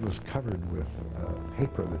the bed was covered with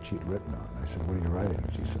paper that she'd written on. I said, what are you writing?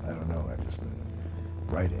 And she said, I don't know, I've just been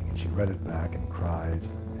writing. And she read it back and cried,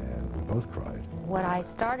 and we both cried. What I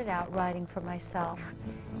started out writing for myself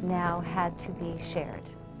now had to be shared.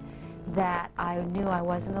 That I knew I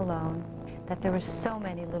wasn't alone, that there were so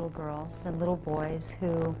many little girls and little boys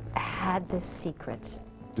who had this secret.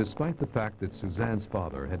 Despite the fact that Suzanne's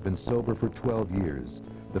father had been sober for 12 years,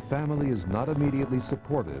 the family is not immediately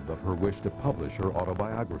supportive of her wish to publish her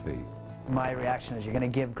autobiography. My reaction is, you're going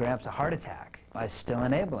to give Gramps a heart attack. I was still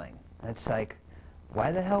enabling. It's like,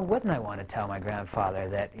 why the hell wouldn't I want to tell my grandfather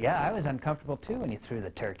that, yeah, I was uncomfortable too when you threw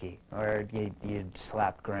the turkey, or you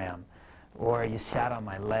slapped Gram, or you sat on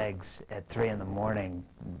my legs at 3 in the morning,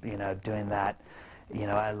 you know, doing that, you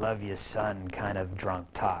know, I love you, son, kind of drunk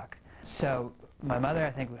talk. So my mother, I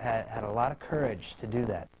think, had a lot of courage to do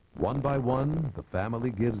that. One by one, the family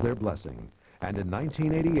gives their blessing, and in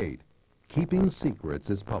 1988, Keeping Secrets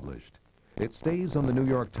is published. It stays on the New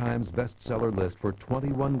York Times bestseller list for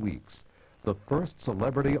 21 weeks, the first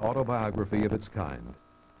celebrity autobiography of its kind.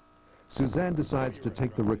 Suzanne decides to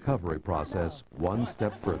take the recovery process one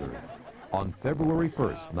step further. On February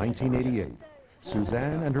 1st, 1988,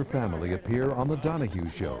 Suzanne and her family appear on The Donahue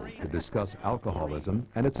Show to discuss alcoholism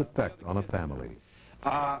and its effect on a family.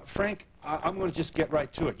 Frank, I'm going to just get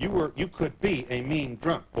right to it. You could be a mean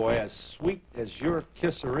drunk, boy. As sweet as your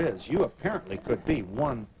kisser is, you apparently could be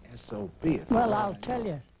one SOB. Well, I'll tell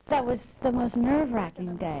you. That was the most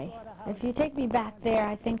nerve-wracking day. If you take me back there,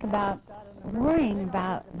 I think about worrying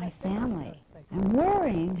about my family and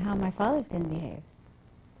worrying how my father's going to behave.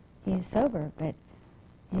 He's sober, but,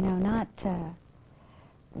 you know, not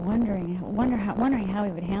wondering how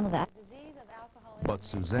he would handle that. But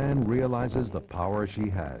Suzanne realizes the power she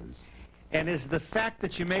has. And is the fact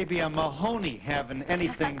that you may be a Mahoney having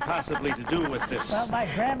anything possibly to do with this? Well, my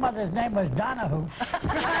grandmother's name was Donahue.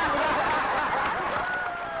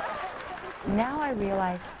 Now I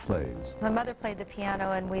realize Plays. my mother played the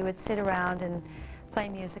piano and we would sit around and play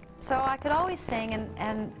music. So I could always sing,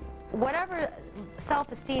 and whatever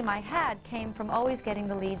self-esteem I had came from always getting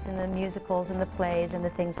the leads in the musicals and the plays and the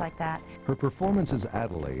things like that. Her performance as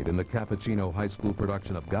Adelaide in the Cappuccino High School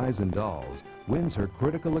production of Guys and Dolls wins her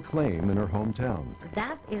critical acclaim in her hometown.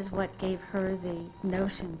 That is what gave her the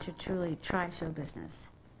notion to truly try show business,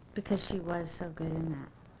 because she was so good in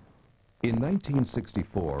that. In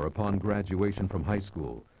 1964, upon graduation from high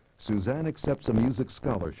school, Suzanne accepts a music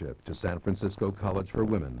scholarship to San Francisco College for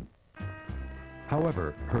Women.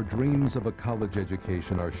 However, her dreams of a college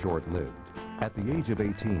education are short-lived. At the age of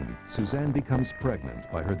 18, Suzanne becomes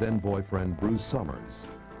pregnant by her then-boyfriend, Bruce Summers.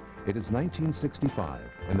 It is 1965,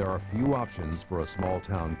 and there are few options for a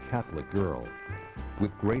small-town Catholic girl.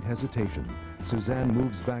 With great hesitation, Suzanne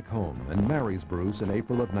moves back home and marries Bruce in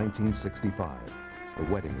April of 1965.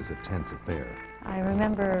 The wedding is a tense affair. I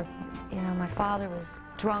remember, my father was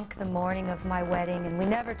drunk the morning of my wedding, and we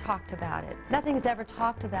never talked about it. Nothing's ever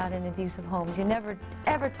talked about in abusive homes. You never,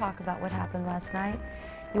 ever talk about what happened last night.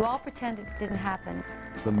 You all pretend it didn't happen.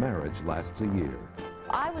 The marriage lasts a year.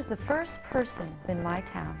 I was the first person in my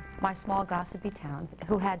town, my small gossipy town,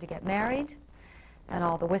 who had to get married, and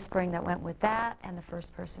all the whispering that went with that, and the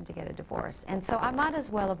first person to get a divorce. And so I might as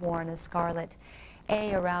well have worn a scarlet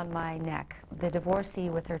A around my neck, the divorcee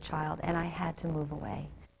with her child, and I had to move away.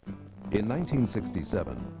 In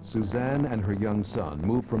 1967, Suzanne and her young son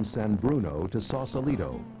moved from San Bruno to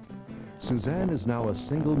Sausalito. Suzanne is now a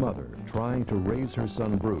single mother trying to raise her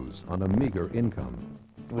son Bruce on a meager income.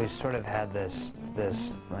 We sort of had this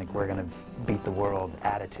like, we're going to beat the world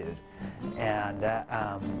attitude. And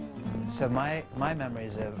so my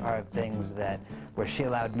memories are of things where she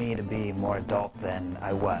allowed me to be more adult than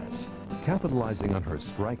I was. Capitalizing on her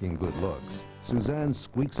striking good looks, Suzanne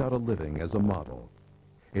squeaks out a living as a model.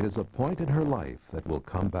 It is a point in her life that will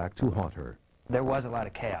come back to haunt her. There was a lot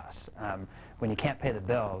of chaos. When you can't pay the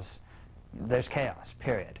bills, there's chaos,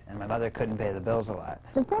 period. And my mother couldn't pay the bills a lot.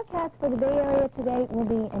 The forecast for the Bay Area today will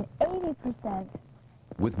be an 80%.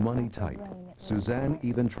 With money tight, Suzanne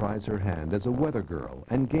even tries her hand as a weather girl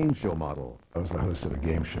and game show model. I was the host of a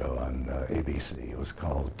game show on ABC. It was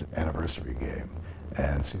called Anniversary Game.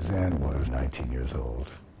 And Suzanne was 19 years old,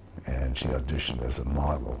 and she auditioned as a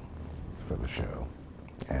model for the show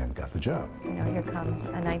and got the job. Here comes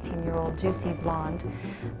a 19-year-old juicy blonde,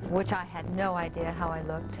 which I had no idea how I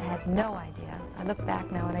looked. I had no idea. I look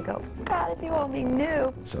back now and I go, God, if you only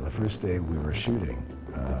knew. So the first day we were shooting,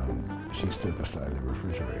 she stood beside the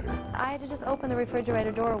refrigerator. I had to just open the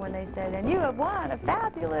refrigerator door when they said, and you have won a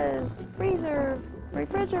fabulous freezer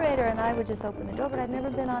refrigerator, and I would just open the door, but I'd never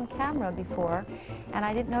been on camera before, and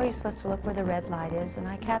I didn't know you're supposed to look where the red light is, and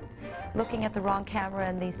I kept looking at the wrong camera,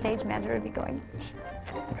 and the stage manager would be going.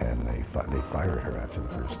 And they fired her after the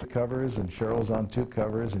first covers, and Cheryl's on 2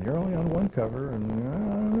 covers, and you're only on 1 cover, and I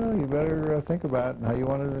don't know, you better think about how you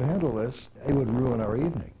want to handle this. It would ruin our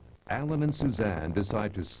evening. Alan and Suzanne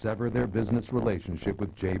decide to sever their business relationship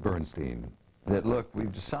with Jay Bernstein. That, look,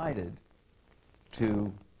 we've decided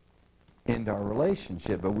to end our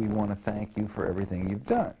relationship, but we want to thank you for everything you've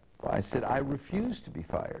done. I said, I refuse to be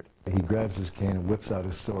fired. He grabs his cane and whips out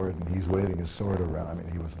his sword, and he's waving his sword around. I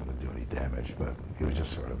mean, he wasn't going to do any damage, but he was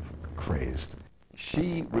just sort of crazed.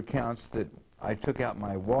 She recounts that I took out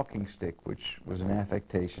my walking stick, which was an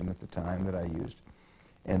affectation at the time that I used,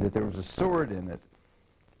 and that there was a sword in it,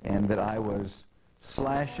 and that I was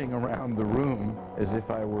slashing around the room as if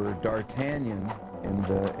I were D'Artagnan in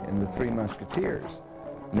the Three Musketeers.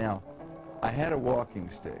 Now, I had a walking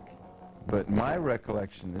stick, but my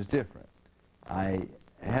recollection is different. I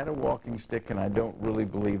had a walking stick, and I don't really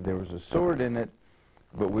believe there was a sword in it,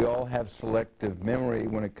 but we all have selective memory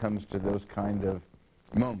when it comes to those kind of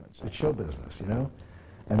moments. It's show business, and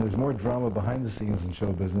there's more drama behind the scenes in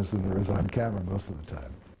show business than there is on camera most of the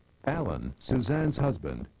time. Alan, Suzanne's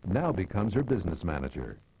husband, now becomes her business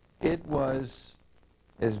manager. It was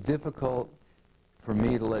as difficult for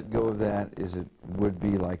me to let go of that as it would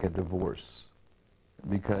be like a divorce,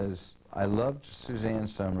 because I loved Suzanne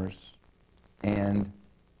Summers, and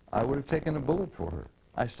I would have taken a bullet for her.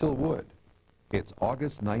 I still would. It's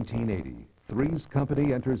August 1980. Three's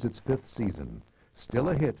Company enters its 5th season. Still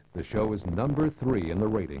a hit, the show is #3 in the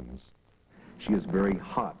ratings. She is very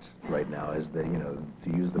hot right now, as to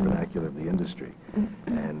use the vernacular of the industry.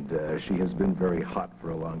 And she has been very hot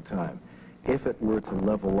for a long time. If it were to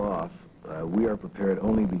level off, we are prepared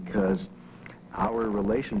only because our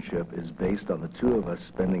relationship is based on the 2 of us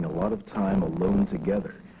spending a lot of time alone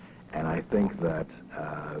together. And I think that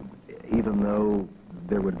even though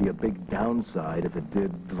there would be a big downside if it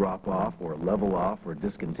did drop off or level off or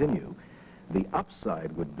discontinue, the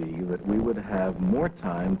upside would be that we would have more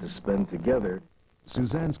time to spend together.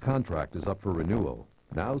 Suzanne's contract is up for renewal,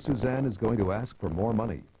 Now Suzanne is going to ask for more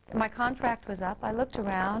money. My contract was up. I looked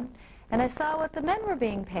around, and I saw what the men were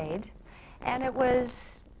being paid, and it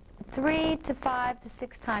was 3 to 5 to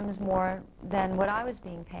 6 times more than what I was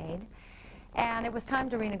being paid. And it was time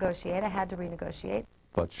to renegotiate. I had to renegotiate.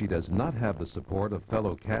 But she does not have the support of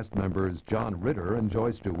fellow cast members John Ritter and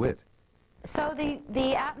Joyce DeWitt. So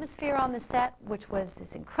the atmosphere on the set, which was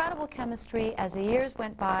this incredible chemistry, as the years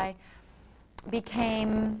went by,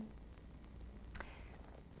 became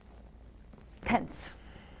tense.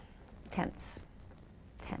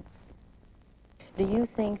 Do you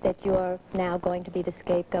think that you're now going to be the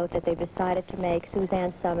scapegoat, that they've decided to make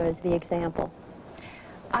Suzanne Summers the example?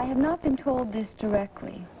 I have not been told this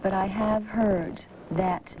directly, but I have heard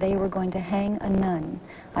that they were going to hang a nun.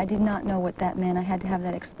 I did not know what that meant. I had to have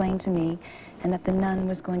that explained to me, and that the nun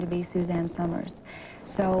was going to be Suzanne Summers.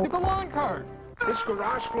 So... The lawn cart! This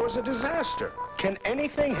garage floor's a disaster. Can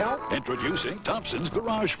anything help? Introducing Thompson's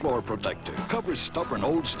Garage Floor Protector. Covers stubborn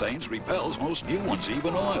old stains, repels most new ones,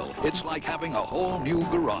 even oil. It's like having a whole new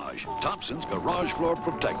garage. Thompson's Garage Floor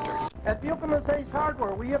Protector. At Buchanan Ace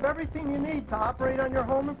Hardware, we have everything you need to operate on your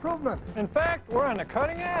home improvement. In fact, we're on the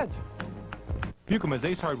cutting edge. Buchanan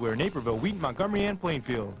Ace Hardware, Naperville, Wheaton, Montgomery, and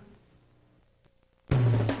Plainfield.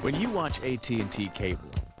 When you watch AT&T Cable,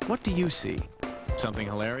 what do you see? Something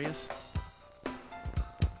hilarious?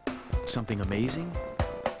 Something amazing?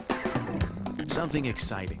 Something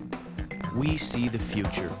exciting. We see the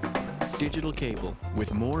future. Digital cable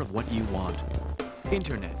with more of what you want.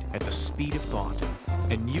 Internet at the speed of thought.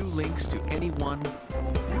 And new links to anyone,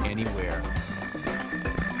 anywhere.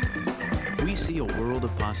 We see a world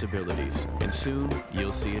of possibilities, and soon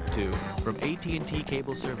you'll see it too. From AT&T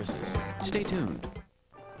Cable Services. Stay tuned.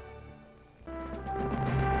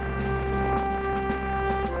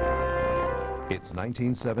 It's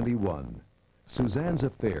 1971. Suzanne's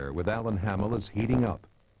affair with Alan Hamel is heating up.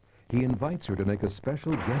 He invites her to make a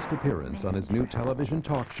special guest appearance on his new television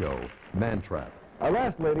talk show, Man Trap. Our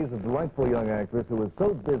last lady is a delightful young actress who is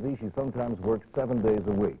so busy she sometimes works 7 days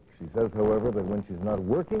a week. She says, however, that when she's not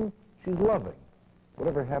working, she's loving.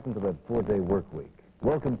 Whatever happened to that 4-day work week?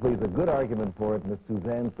 Welcome, please, a good argument for it, Miss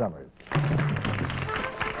Suzanne Summers.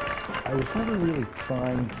 I was never really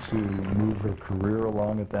trying to move her career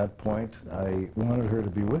along at that point. I wanted her to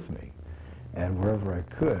be with me. And wherever I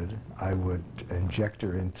could, I would inject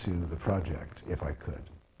her into the project, if I could.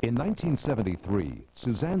 In 1973,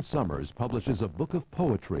 Suzanne Summers publishes a book of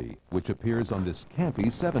poetry, which appears on this campy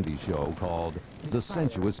 70s show called The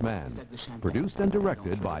Sensuous Man, produced and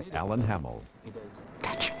directed by Alan Hamel.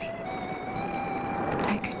 Touch me,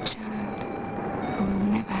 like a child who will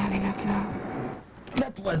never have enough love.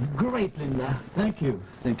 That was great, Linda. Thank you.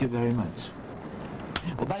 Thank you very much.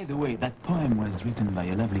 Oh, by the way, that poem was written by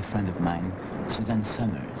a lovely friend of mine, Suzanne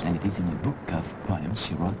Summers, and it is in a book of poems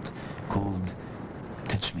she wrote called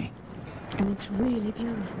Touch Me. And it's really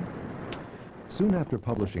beautiful. Soon after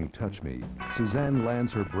publishing Touch Me, Suzanne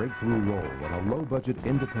lands her breakthrough role in a low-budget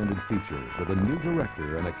independent feature with a new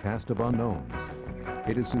director and a cast of unknowns.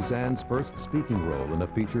 It is Suzanne's first speaking role in a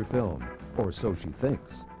feature film, or so she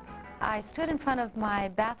thinks. I stood in front of my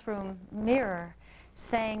bathroom mirror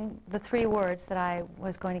saying the 3 words that I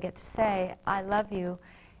was going to get to say, I love you,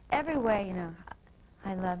 every way, you know,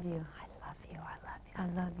 I love you, I love you, I love you, I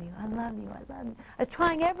love you, I love you, I love you. I was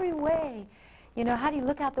trying every way, you know, how do you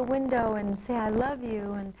look out the window and say I love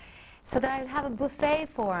you, and so that I would have a buffet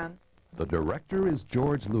for him. The director is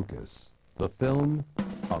George Lucas. The film,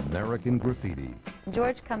 American Graffiti.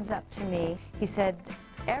 George comes up to me, he said,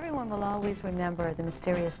 everyone will always remember the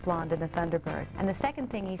mysterious blonde and the Thunderbird. And the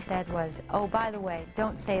second thing he said was, oh, by the way,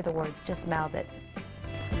 don't say the words, just mouth it.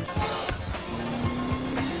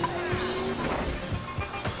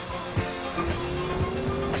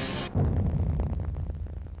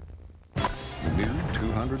 New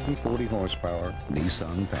 240 horsepower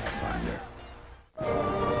Nissan Pathfinder.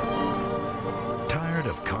 Tired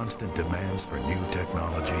of constant demands for new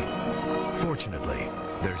technology? Fortunately,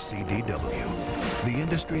 there's CDW, the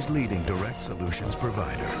industry's leading direct solutions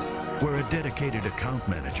provider, where a dedicated account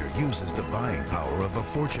manager uses the buying power of a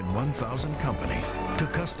Fortune 1000 company to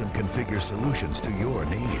custom configure solutions to your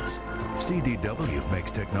needs. CDW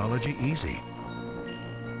makes technology easy,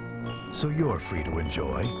 so you're free to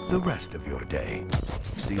enjoy the rest of your day.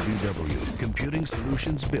 CDW, computing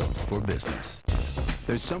solutions built for business.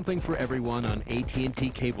 There's something for everyone on AT&T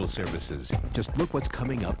Cable Services. Just look what's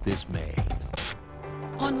coming up this May.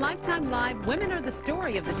 On Lifetime Live, women are the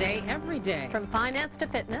story of the day every day. From finance to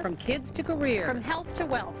fitness. From kids to careers. From health to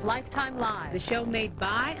wealth. Lifetime Live. The show made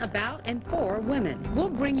by, about, and for women. We'll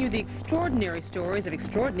bring you the extraordinary stories of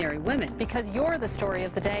extraordinary women. Because you're the story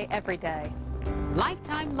of the day every day.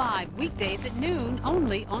 Lifetime Live, weekdays at noon,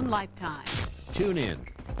 only on Lifetime. Tune in.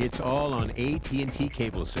 It's all on AT&T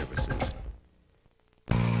Cable Services.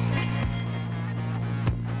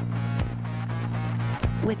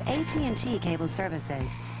 With AT&T Cable Services,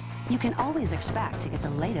 you can always expect to get the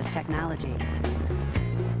latest technology,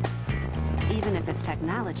 even if it's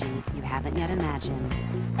technology you haven't yet imagined.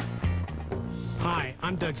 Hi,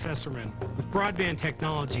 I'm Doug Sesserman. With broadband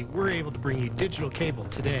technology, we're able to bring you digital cable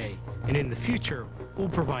today, and in the future, we'll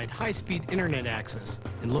provide high-speed internet access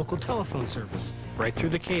and local telephone service right through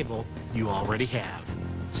the cable you already have.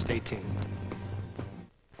 Stay tuned.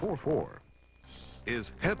 4-4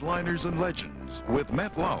 is Headliners and Legends with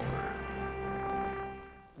Matt Lauer.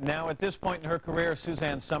 Now, at this point in her career,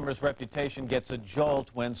 Suzanne Somers' reputation gets a jolt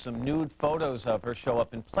when some nude photos of her show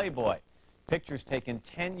up in Playboy, pictures taken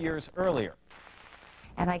 10 years earlier.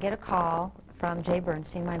 And I get a call from Jay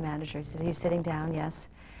Bernstein, my manager. He said, "Are you sitting down?" "Yes."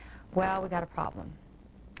 "Well, we got a problem.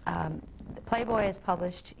 Playboy has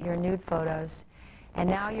published your nude photos, and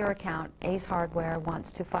now your account, Ace Hardware,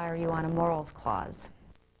 wants to fire you on a morals clause."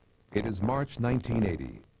 It is March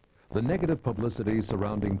 1980. The negative publicity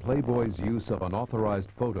surrounding Playboy's use of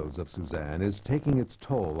unauthorized photos of Suzanne is taking its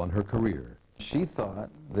toll on her career. She thought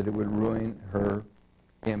that it would ruin her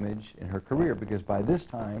image in her career because by this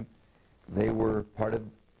time they were part of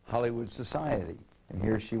Hollywood society. And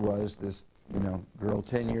here she was, this, girl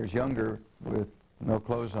 10 years younger with no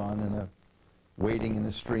clothes on and wading in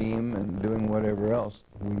a stream and doing whatever else.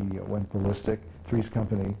 We went ballistic. Three's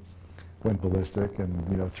Company went ballistic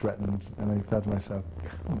and, threatened. And I thought to myself,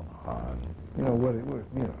 come on. What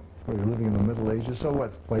are you living in the Middle Ages? So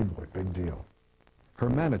what's Playboy? Big deal. Her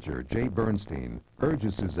manager, Jay Bernstein,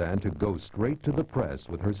 urges Suzanne to go straight to the press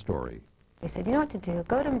with her story. He said, "You know what to do?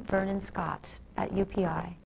 Go to Vernon Scott at UPI